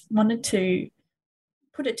I just wanted to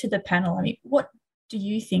put it to the panel. I mean, what do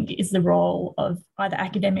you think is the role of either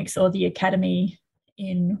academics or the academy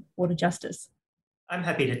in water justice? I'm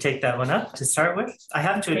happy to take that one up to start with. I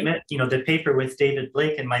have to admit, the paper with David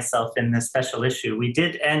Blake and myself in the special issue, we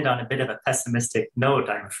did end on a bit of a pessimistic note,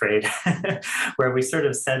 I'm afraid, where we sort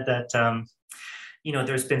of said that,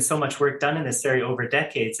 there's been so much work done in this area over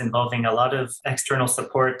decades involving a lot of external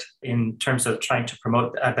support in terms of trying to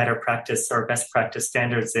promote a better practice or best practice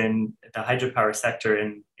standards in the hydropower sector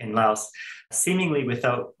in Laos, seemingly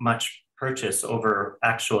without much purchase over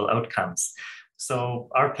actual outcomes. So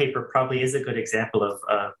our paper probably is a good example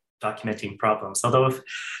of documenting problems. Although,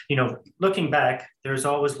 looking back, there's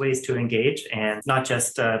always ways to engage and not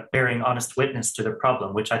just bearing honest witness to the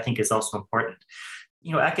problem, which I think is also important.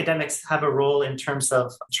 Academics have a role in terms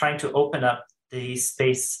of trying to open up the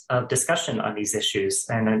space of discussion on these issues.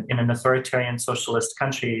 And in an authoritarian socialist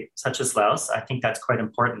country such as Laos, I think that's quite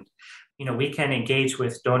important. We can engage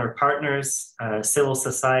with donor partners, civil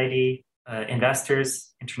society,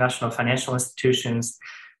 investors, international financial institutions,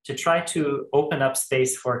 to try to open up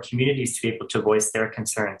space for communities to be able to voice their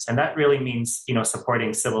concerns. And that really means,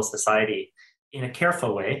 supporting civil society in a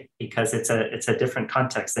careful way, because it's a different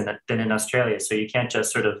context than in Australia. So you can't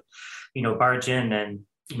just sort of, barge in and,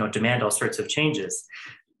 demand all sorts of changes.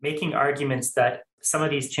 Making arguments that some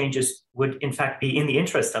of these changes would in fact be in the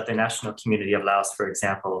interest of the national community of Laos, for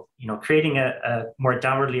example. Creating a more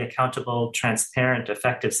downwardly accountable, transparent,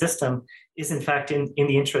 effective system is in fact in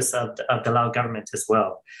the interests of the Lao government as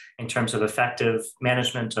well, in terms of effective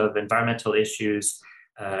management of environmental issues,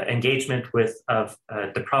 engagement of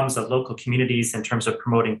the problems of local communities in terms of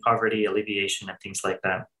promoting poverty alleviation and things like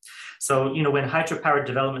that. So, when hydropower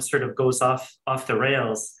development sort of goes off the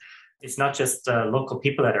rails, it's not just local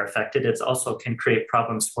people that are affected, it also can create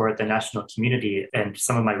problems for the national community. And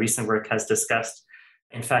some of my recent work has discussed,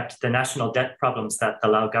 in fact, the national debt problems that the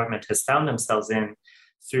Lao government has found themselves in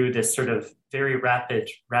through this sort of very rapid,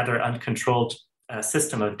 rather uncontrolled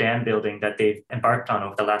system of dam building that they've embarked on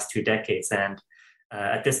over the last 2 decades. And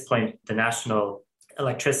at this point, the national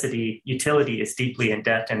electricity utility is deeply in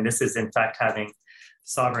debt, and this is in fact having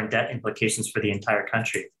sovereign debt implications for the entire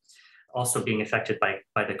country, also being affected by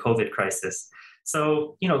the COVID crisis.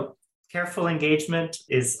 So, careful engagement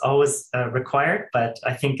is always required, but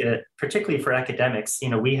I think particularly for academics,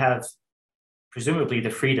 we have presumably the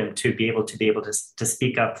freedom to be able to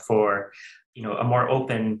speak up for, a more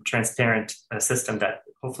open, transparent system that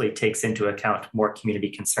hopefully takes into account more community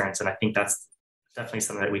concerns. And I think that's definitely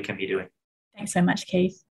something that we can be doing. Thanks so much,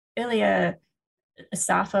 Keith. Earlier,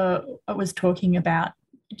 Safa was talking about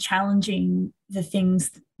challenging the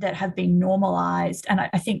things that have been normalized, and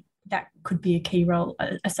I think that could be a key role.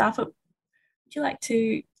 Safa, would you like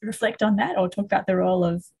to reflect on that or talk about the role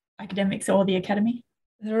of academics or the academy?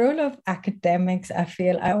 The role of academics,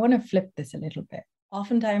 I want to flip this a little bit.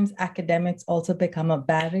 Oftentimes, academics also become a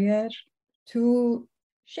barrier to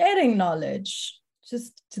sharing knowledge,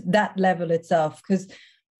 just to that level itself, because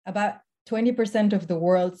about 20% of the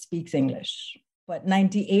world speaks English, but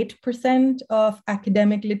 98% of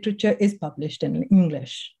academic literature is published in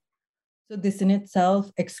English. So this in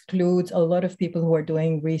itself excludes a lot of people who are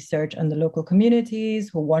doing research in the local communities,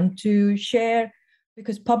 who want to share,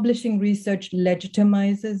 because publishing research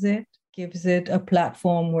legitimizes it, gives it a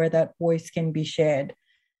platform where that voice can be shared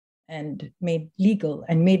and made legal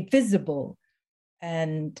and made visible.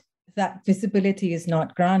 And that visibility is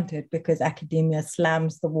not granted because academia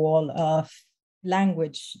slams the wall of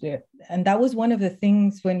language. And that was one of the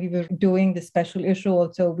things when we were doing the special issue.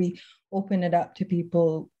 Also, we opened it up to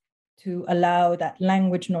people to allow that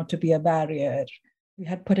language not to be a barrier. We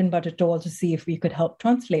had put in budget to also see if we could help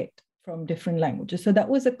translate from different languages. So that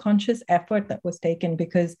was a conscious effort that was taken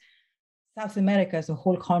because South America is a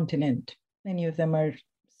whole continent. Many of them are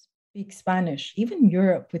speak Spanish, even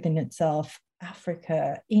Europe within itself,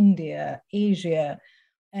 Africa, India, Asia,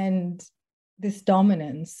 and this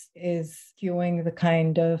dominance is skewing the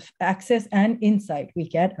kind of access and insight we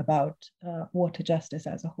get about water justice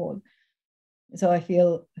as a whole. So I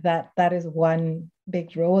feel that that is one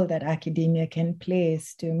big role that academia can play,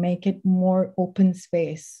 is to make it more open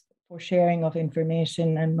space for sharing of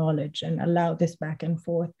information and knowledge, and allow this back and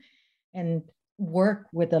forth, and work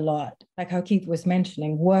with a lot, like how Keith was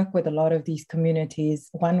mentioning, work with a lot of these communities.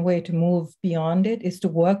 One way to move beyond it is to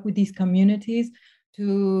work with these communities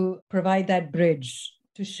to provide that bridge,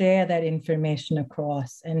 to share that information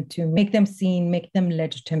across, and to make them seen, make them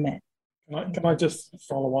legitimate. Can I just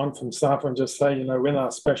follow on from Safa and just say, in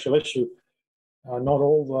our special issue, not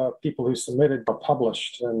all the people who submitted are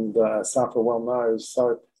published, and Safa well knows.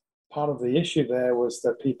 So part of the issue there was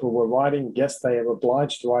that people were writing, yes, they are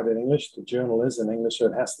obliged to write in English. The journal is in English, so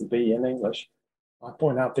it has to be in English. I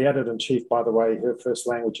point out the editor-in-chief, by the way, her first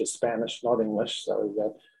language is Spanish, not English. So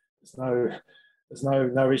there's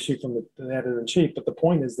no issue from the editor-in-chief. But the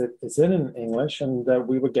point is that it's in English, and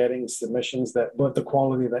we were getting submissions that weren't the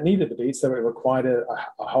quality that needed to be. So it required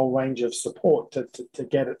a whole range of support to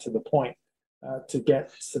get it to the point to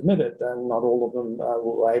get submitted. And not all of them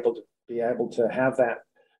were able to have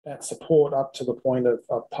that support up to the point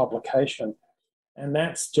of publication. And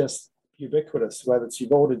that's just ubiquitous, whether it's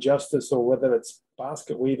water justice or whether it's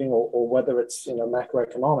basket weaving or whether it's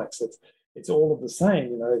macroeconomics. It's all of the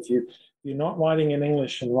same. If you're not writing in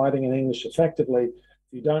English and writing in English effectively,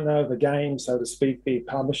 if you don't know the game, so to speak, the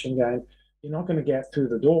publishing game, you're not going to get through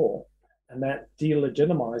the door. And that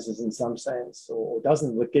delegitimizes in some sense, or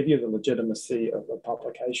doesn't give you the legitimacy of the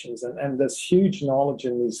publications. And there's huge knowledge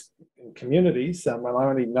in these communities. And I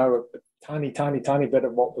only know a tiny bit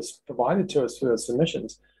of what was provided to us through the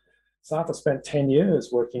submissions. Safa spent 10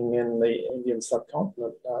 years working in the Indian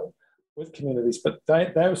subcontinent with communities, but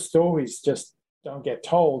those stories just don't get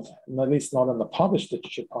told, at least not in the published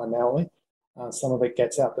literature primarily. Some of it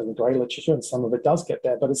gets out in the grey literature, and some of it does get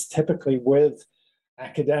there, but it's typically with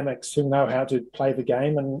academics who know how to play the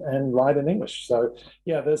game and write in English. So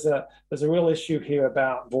yeah, there's a real issue here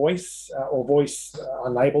about voice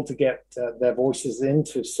unable to get their voices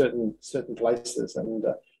into certain places, and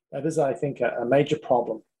that is, I think, a major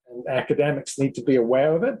problem. And academics need to be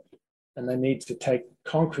aware of it, and they need to take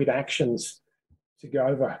concrete actions to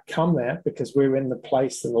overcome that, because we're in the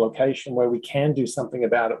place and the location where we can do something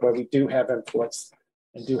about it, where we do have influence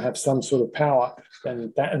and do have some sort of power,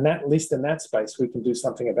 and that at least in that space, we can do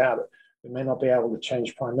something about it. We may not be able to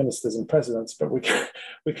change prime ministers and presidents, but we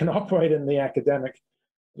can operate in the academic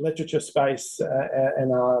literature space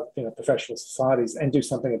and our professional societies and do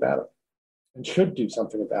something about it, and should do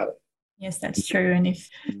something about it. Yes, that's true. And if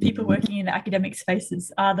people working in the academic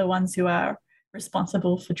spaces are the ones who are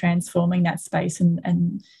responsible for transforming that space,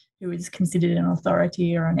 and who is considered an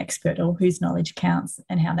authority or an expert, or whose knowledge counts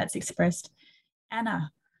and how that's expressed.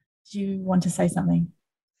 Anna, do you want to say something?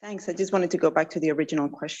 Thanks. I just wanted to go back to the original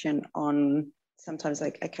question on sometimes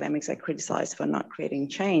academics are criticized for not creating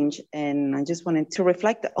change. And I just wanted to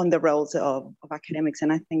reflect on the roles of academics.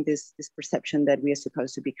 And I think this perception that we are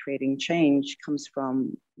supposed to be creating change comes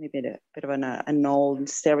from maybe a bit of an old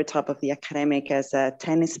stereotype of the academic as a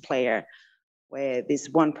tennis player, where this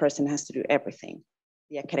one person has to do everything.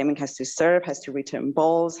 The academic has to serve, has to return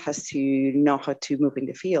balls, has to know how to move in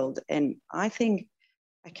the field. And I think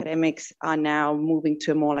academics are now moving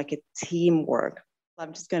to more like a teamwork.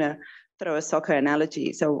 I'm just going to throw a soccer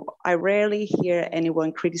analogy. So I rarely hear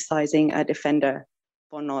anyone criticizing a defender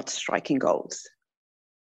for not striking goals.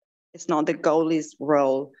 It's not the goalie's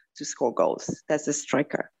role to score goals. That's the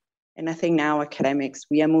striker. And I think now academics,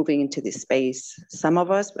 we are moving into this space. Some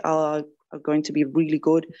of us are going to be really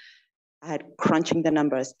good at crunching the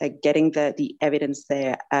numbers, at getting the evidence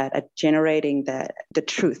there, at generating the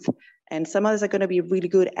truth. And some others are going to be really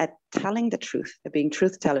good at telling the truth, at being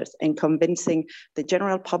truth tellers and convincing the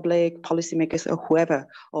general public, policymakers, or whoever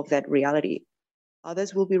of that reality.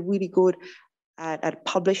 Others will be really good at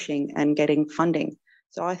publishing and getting funding.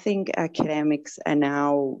 So I think academics are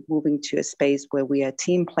now moving to a space where we are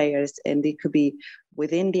team players, and they could be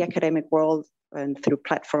within the academic world and through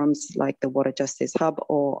platforms like the Water Justice Hub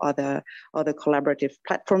or other collaborative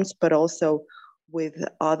platforms, but also with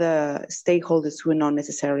other stakeholders who are not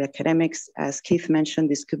necessarily academics. As Keith mentioned,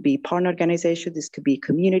 this could be partner organizations, this could be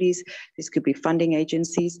communities, this could be funding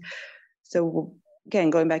agencies. So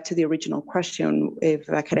again, going back to the original question, if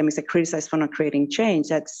academics are criticized for not creating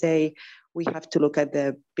change, I'd say we have to look at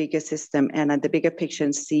the bigger system and at the bigger picture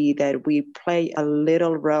and see that we play a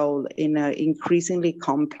little role in an increasingly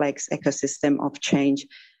complex ecosystem of change.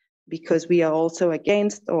 because we are also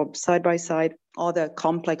against or side by side other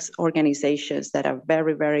complex organizations that are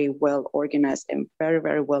very, very well organized and very,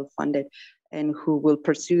 very well funded, and who will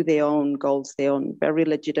pursue their own goals, their own very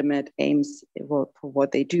legitimate aims for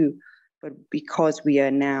what they do. But because we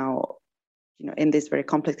are now, in this very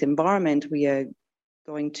complex environment, we are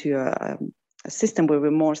going to a system where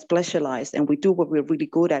we're more specialized and we do what we're really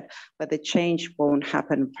good at, but the change won't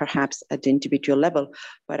happen perhaps at the individual level,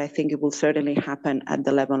 but I think it will certainly happen at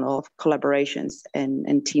the level of collaborations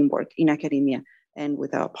and teamwork in academia and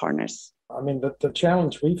with our partners. I mean, the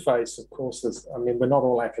challenge we face, of course, is, we're not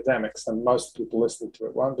all academics, and most people listening to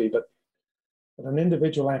it won't be, but an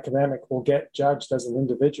individual academic will get judged as an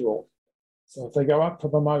individual. So if they go up for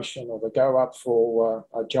promotion or they go up for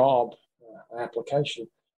a job application,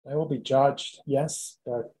 they will be judged, yes,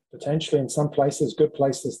 potentially in some places, good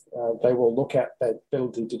places, they will look at their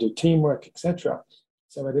ability to do teamwork, etc.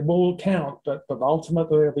 So it will count, but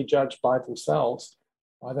ultimately they'll be judged by themselves,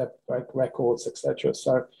 by their records, etc.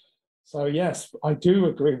 So yes, I do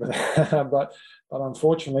agree with that, but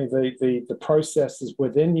unfortunately the processes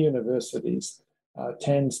within universities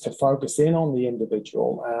tends to focus in on the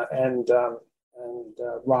individual and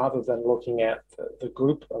rather than looking at the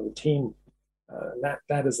group or the team.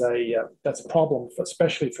 That's a problem,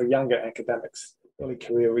 especially for younger academics, early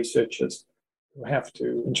career researchers, who have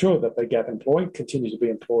to ensure that they get employed, continue to be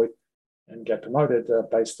employed, and get promoted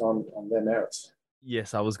based on their merits.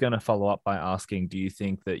 Yes, I was going to follow up by asking, do you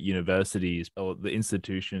think that universities or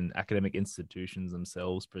the academic institutions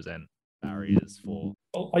themselves present barriers for?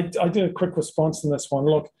 Well, I do a quick response in this one.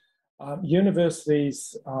 Look,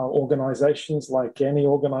 universities are organizations like any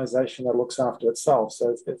organization that looks after itself.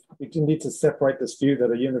 So we do need to separate this view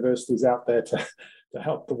that a university is out there to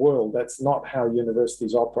help the world. That's not how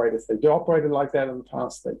universities operate. If they do operate like that in the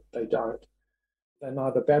past, they don't. They're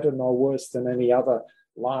neither better nor worse than any other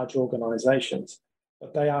large organizations,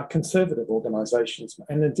 but they are conservative organizations.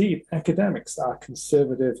 And indeed, academics are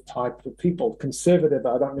conservative type of people. Conservative,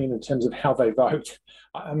 I don't mean in terms of how they vote.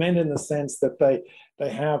 I meant in the sense that they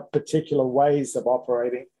have particular ways of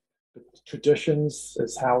operating. Traditions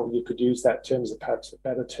is how you could use that term as perhaps a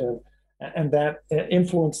better term. And that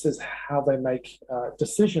influences how they make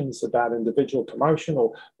decisions about individual promotion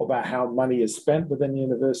or about how money is spent within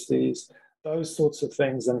universities, those sorts of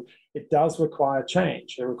things. And it does require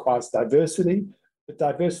change. It requires diversity, but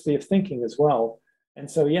diversity of thinking as well. And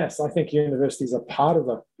so, yes, I think universities are part of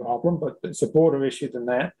the problem, but it's a broader issue than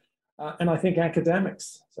that. And I think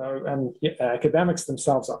academics, academics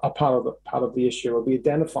themselves are part of the issue. We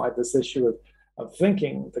identified this issue of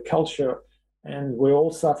thinking, the culture, and we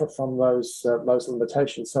all suffer from those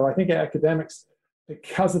limitations. So I think academics,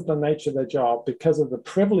 because of the nature of their job, because of the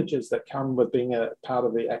privileges that come with being a part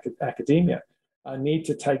of the academia, need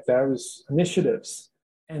to take those initiatives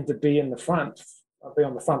and to be on the front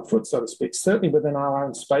foot, so to speak, certainly within our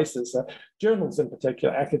own spaces, journals in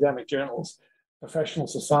particular, academic journals, professional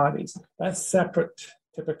societies. That's separate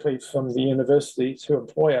typically from the universities who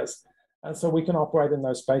employ us. And so we can operate in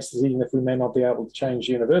those spaces, even if we may not be able to change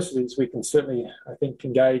universities. We can certainly, I think,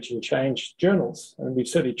 engage and change journals. And we've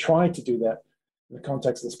certainly tried to do that in the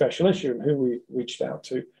context of the special issue and who we reached out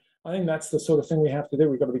to. I think that's the sort of thing we have to do.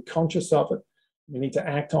 We've got to be conscious of it. We need to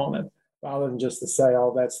act on it rather than just to say,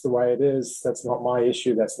 oh, that's the way it is. That's not my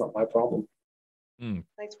issue. That's not my problem.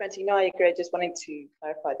 Thanks, Quentin. No, I agree. I just wanted to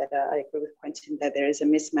clarify that I agree with Quentin that there is a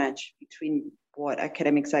mismatch between what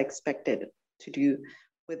academics are expected to do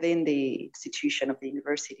within the institution of the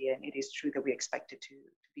university. And it is true that we expected to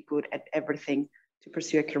be good at everything, to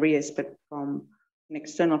pursue our careers, but from an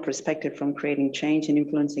external perspective, from creating change and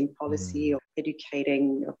influencing policy or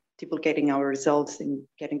educating, divulgating our results and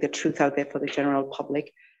getting the truth out there for the general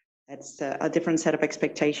public, that's a different set of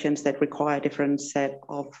expectations that require a different set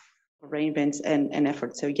of arrangements and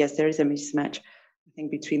efforts. So yes, there is a mismatch, I think,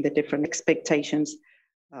 between the different expectations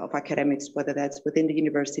of academics, whether that's within the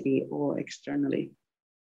university or externally.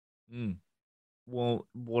 Well,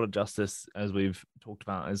 water justice, as we've talked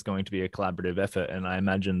about, is going to be a collaborative effort. And I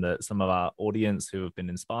imagine that some of our audience who have been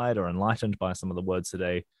inspired or enlightened by some of the words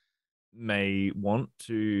today may want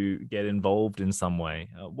to get involved in some way.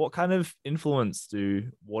 What kind of influence do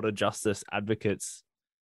water justice advocates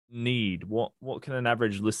need? What can an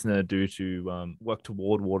average listener do to work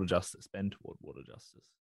toward water justice, bend toward water justice?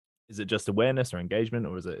 Is it just awareness or engagement,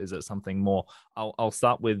 or is it something more? I'll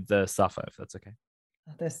start with Safa, if that's okay.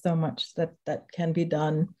 There's so much that can be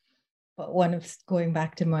done, but going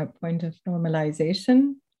back to my point of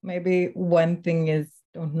normalization, maybe one thing is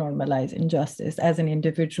don't normalize injustice as an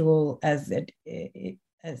individual, as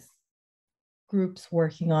groups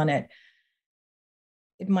working on it.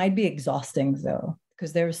 It might be exhausting though,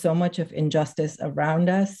 because there is so much of injustice around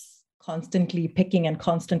us. Constantly picking and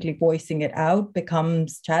constantly voicing it out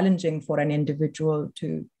becomes challenging for an individual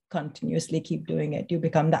to continuously keep doing it. You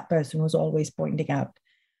become that person who's always pointing out.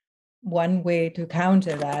 One way to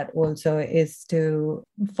counter that also is to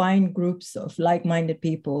find groups of like-minded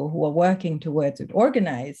people who are working towards it,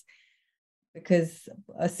 organize, because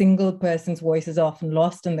a single person's voice is often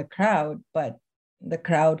lost in the crowd, but the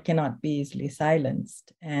crowd cannot be easily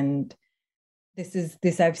silenced. And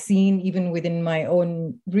this I've seen even within my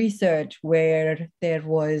own research, where there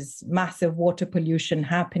was massive water pollution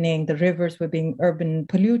happening, the rivers were being urban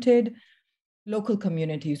polluted. Local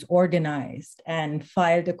communities organized and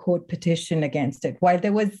filed a court petition against it. While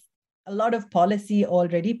there was a lot of policy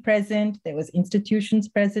already present, there was institutions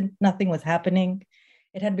present, nothing was happening.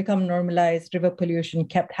 It had become normalized. River pollution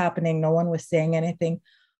kept happening. No one was saying anything.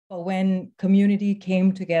 But when community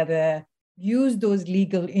came together, used those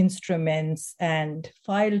legal instruments and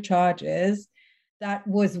filed charges, that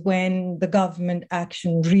was when the government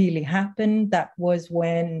action really happened. That was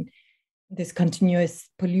when this continuous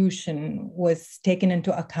pollution was taken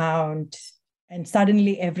into account, and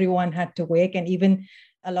suddenly everyone had to wake. And even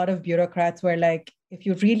a lot of bureaucrats were like, if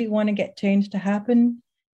you really want to get change to happen,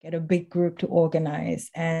 get a big group to organize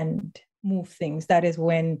and move things. That is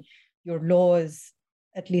when your laws,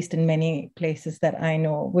 at least in many places that I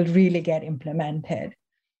know, will really get implemented.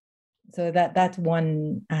 So that's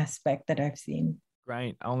one aspect that I've seen.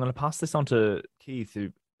 Great. I'm going to pass this on to Keith,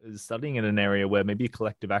 who is studying in an area where maybe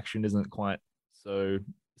collective action isn't quite so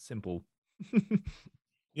simple.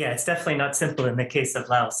 Yeah, it's definitely not simple in the case of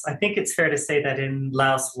Laos. I think it's fair to say that in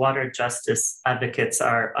Laos, water justice advocates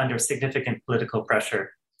are under significant political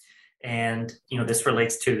pressure. And, this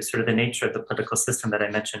relates to sort of the nature of the political system that I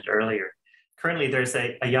mentioned earlier. Currently, there's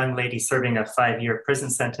a young lady serving a 5-year prison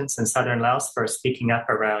sentence in southern Laos for speaking up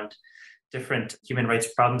around different human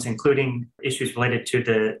rights problems, including issues related to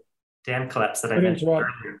the dam collapse that I mentioned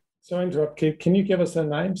earlier. Sorry to interrupt, Keith. Can you give us her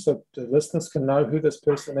name so the listeners can know who this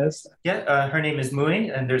person is? Yeah, her name is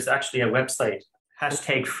Mui, and there's actually a website,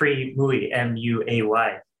 #FreeMui,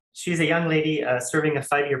 MUAY. She's a young lady serving a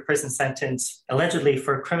 5-year prison sentence, allegedly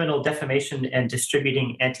for criminal defamation and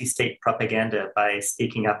distributing anti-state propaganda by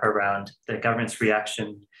speaking up around the government's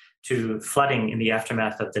reaction to flooding in the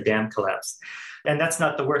aftermath of the dam collapse. And that's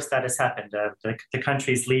not the worst that has happened. The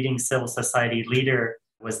country's leading civil society leader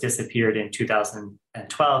was disappeared in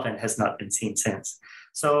 2012 and has not been seen since.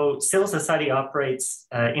 So civil society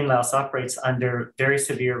in Laos operates under very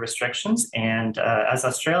severe restrictions. And as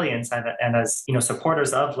Australians and as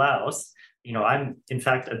supporters of Laos, I'm in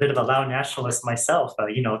fact a bit of a Lao nationalist myself.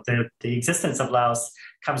 The existence of Laos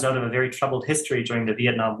comes out of a very troubled history during the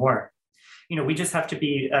Vietnam War. We just have to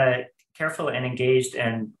be careful and engaged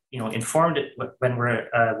and informed when we're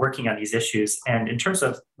working on these issues. And in terms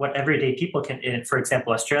of what everyday people can, for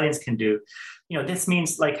example, Australians can do, this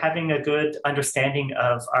means like having a good understanding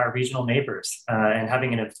of our regional neighbors and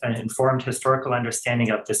having an informed historical understanding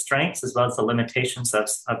of the strengths as well as the limitations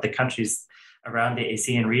of the countries around the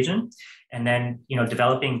ASEAN region. And then,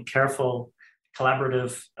 developing careful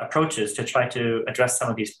collaborative approaches to try to address some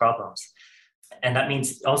of these problems. And that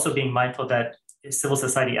means also being mindful that civil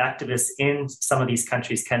society activists in some of these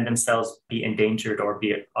countries can themselves be endangered or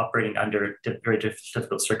be operating under very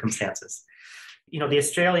difficult circumstances. The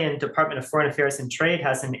Australian Department of Foreign Affairs and Trade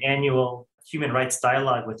has an annual human rights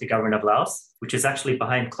dialogue with the government of Laos, which is actually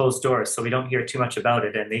behind closed doors, so we don't hear too much about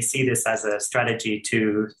it. And they see this as a strategy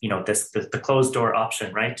to, the closed door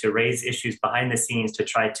option, right? To raise issues behind the scenes, to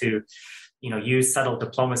try to, use subtle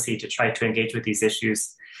diplomacy to try to engage with these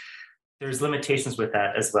issues. There's limitations with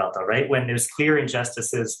that as well, though, right? When there's clear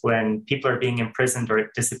injustices, when people are being imprisoned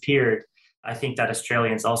or disappeared, I think that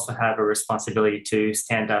Australians also have a responsibility to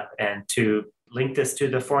stand up and to link this to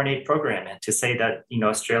the foreign aid program and to say that,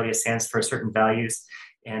 Australia stands for certain values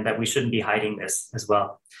and that we shouldn't be hiding this as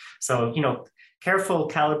well. So, careful,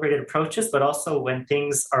 calibrated approaches, but also when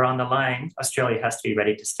things are on the line, Australia has to be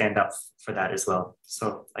ready to stand up for that as well.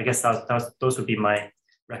 So I guess those would be my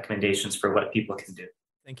recommendations for what people can do.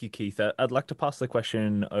 Thank you, Keith. I'd like to pass the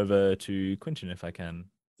question over to Quintin, if I can.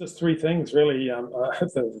 Just 3 things, really,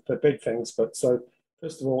 the big things. But so,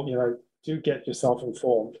 first of all, do get yourself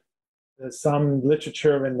informed. There's some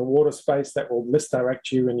literature in the water space that will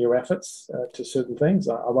misdirect you in your efforts to certain things.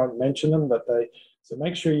 I won't mention them, but so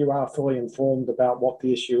make sure you are fully informed about what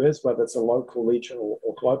the issue is, whether it's a local, regional,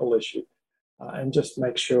 or global issue. And just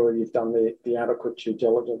make sure you've done the adequate due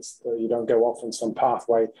diligence, so you don't go off on some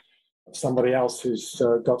pathway somebody else who's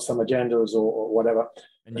got some agendas or whatever.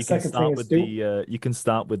 And you can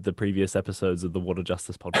start with the previous episodes of the Water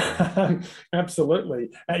Justice Podcast. Absolutely.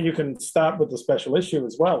 And you can start with the special issue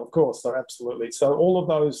as well, of course. So absolutely. So all of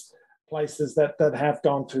those places that have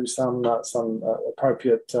gone through some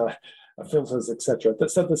appropriate filters, etc.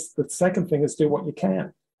 So the second thing is do what you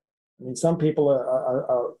can. I mean, some people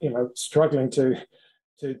are struggling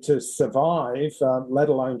to survive, let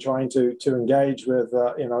alone trying to engage with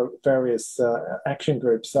various action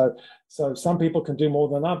groups. So some people can do more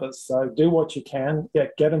than others. So do what you can,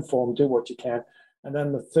 get informed, do what you can. And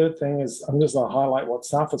then the third thing is, I'm just going to highlight what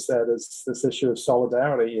Safa said, is this issue of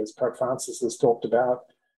solidarity, as Pope Francis has talked about,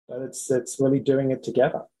 but it's really doing it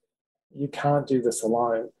together. You can't do this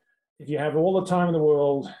alone. If you have all the time in the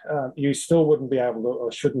world, you still wouldn't be able to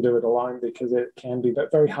or shouldn't do it alone, because it can be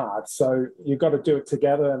very hard. So you've got to do it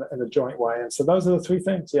together in a joint way. And so those are the three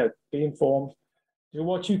things. Yeah, be informed, do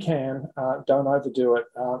what you can, don't overdo it,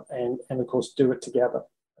 and of course do it together.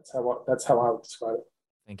 That's how I would describe it.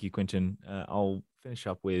 Thank you, Quintin. I'll finish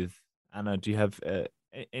up with Anna. Do you have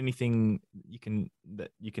anything you can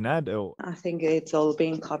add? Or I think it's all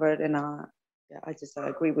being covered, and I just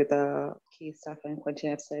agree with Keith, Safa, and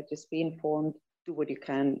Quintin have said. Just be informed, do what you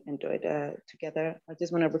can, and do it together. I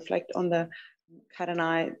just want to reflect on Kat and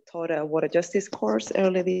I taught a water justice course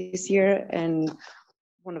earlier this year, and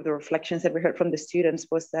one of the reflections that we heard from the students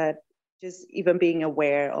was that just even being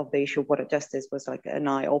aware of the issue of water justice was like an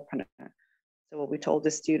eye-opener. So what we told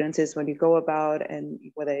the students is, when you go about, and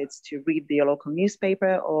whether it's to read your local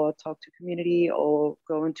newspaper or talk to community or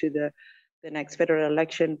go into the next federal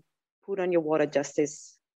election, put on your water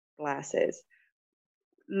justice glasses,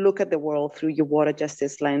 look at the world through your water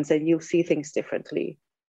justice lens, and you'll see things differently.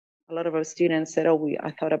 A lot of our students said,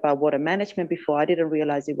 I thought about water management before. I didn't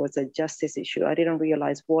realize it was a justice issue. I didn't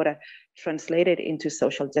realize water translated into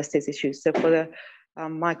social justice issues. So for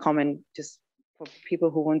my comment, just for people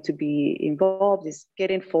who want to be involved, is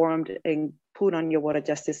get informed and put on your water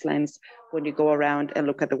justice lens when you go around and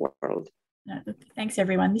look at the world. No, thanks,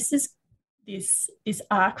 everyone. This is this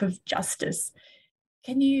arc of justice.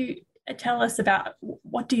 Can you tell us about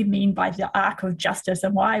what do you mean by the arc of justice,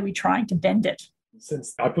 and why are we trying to bend it?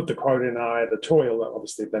 Since I put the quote in our editorial,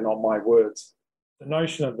 obviously they're not my words. The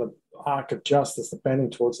notion of the arc of justice, the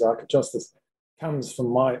bending towards the arc of justice, comes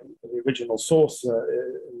from the original source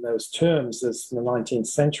in those terms is in the 19th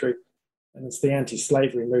century, and it's the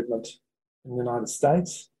anti-slavery movement in the United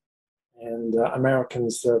States. And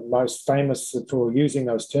Americans are most famous for using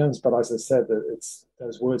those terms, but as I said, it's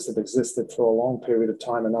those words have existed for a long period of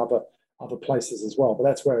time in other places as well. But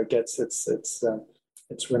that's where it gets its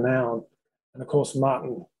renown. And of course,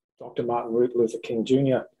 Dr. Martin Luther King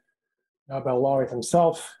Jr., Nobel laureate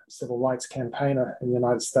himself, civil rights campaigner in the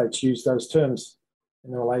United States, used those terms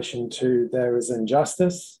in relation to there is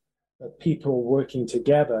injustice, but people working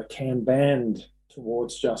together can bend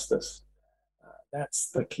towards justice. That's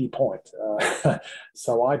the key point.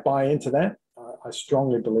 So I buy into that. I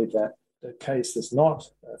strongly believe that the case is not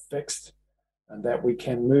fixed, and that we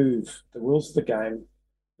can move the rules of the game,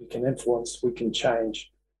 we can influence, we can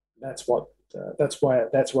change. That's where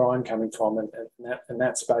I'm coming from in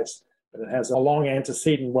that space. But it has a long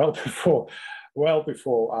antecedent, well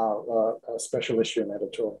before our special issue and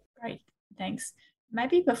editorial. Great, thanks.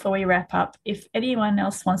 Maybe before we wrap up, if anyone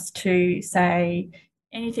else wants to say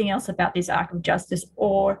anything else about this arc of justice,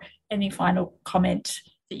 or any final comment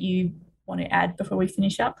that you want to add before we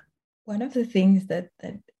finish up? One of the things that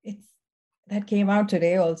came out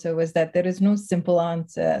today also was that there is no simple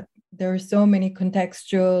answer. There are so many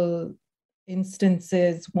contextual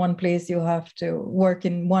instances. One place you have to work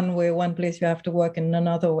in one way, one place you have to work in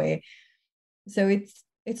another way. So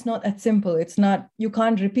it's not that simple. It's not, you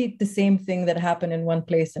can't repeat the same thing that happened in one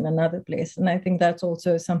place in another place. And I think that's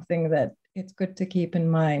also something that it's good to keep in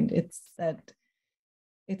mind. It's that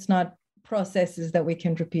it's not processes that we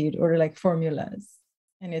can repeat or like formulas.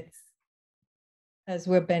 And it's, as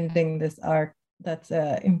we're bending this arc, that's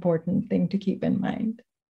an important thing to keep in mind.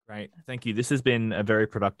 Great. Thank you. This has been a very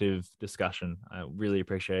productive discussion. I really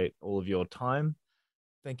appreciate all of your time.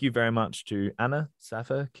 Thank you very much to Anna,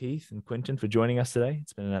 Safa, Keith, and Quintin for joining us today.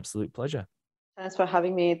 It's been an absolute pleasure. Thanks for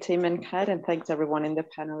having me, Tim and Kat, and thanks everyone in the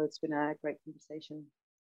panel. It's been a great conversation.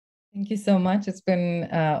 Thank you so much. It's been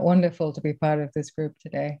wonderful to be part of this group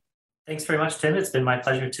today. Thanks very much, Tim. It's been my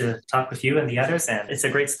pleasure to talk with you and the others, and it's a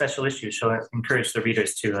great special issue, so I encourage the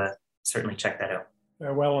readers to certainly check that out.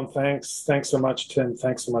 Well, and thanks so much, Tim.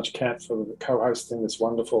 Thanks so much, Kat, for co-hosting this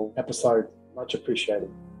wonderful episode. Much appreciated.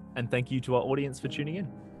 And thank you to our audience for tuning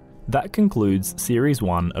in. That concludes Series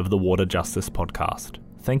 1 of the Water Justice Podcast.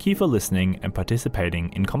 thank you for listening and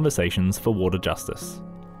participating in Conversations for Water Justice.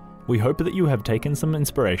 We hope that you have taken some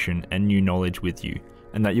inspiration and new knowledge with you,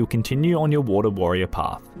 and that you'll continue on your water warrior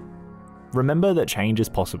path. Remember that change is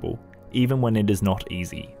possible, even when it is not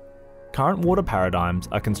easy. Current water paradigms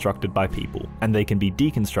are constructed by people, and they can be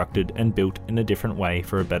deconstructed and built in a different way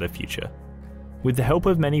for a better future. With the help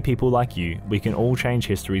of many people like you, we can all change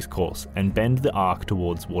history's course and bend the arc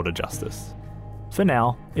towards water justice. For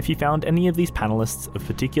now, if you found any of these panelists of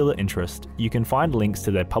particular interest, you can find links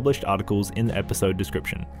to their published articles in the episode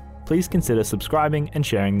description. Please consider subscribing and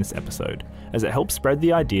sharing this episode, as it helps spread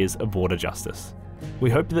the ideas of water justice. We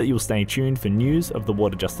hope that you'll stay tuned for news of the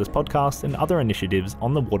Water Justice Podcast and other initiatives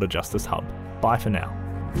on the Water Justice Hub. Bye for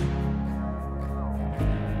now.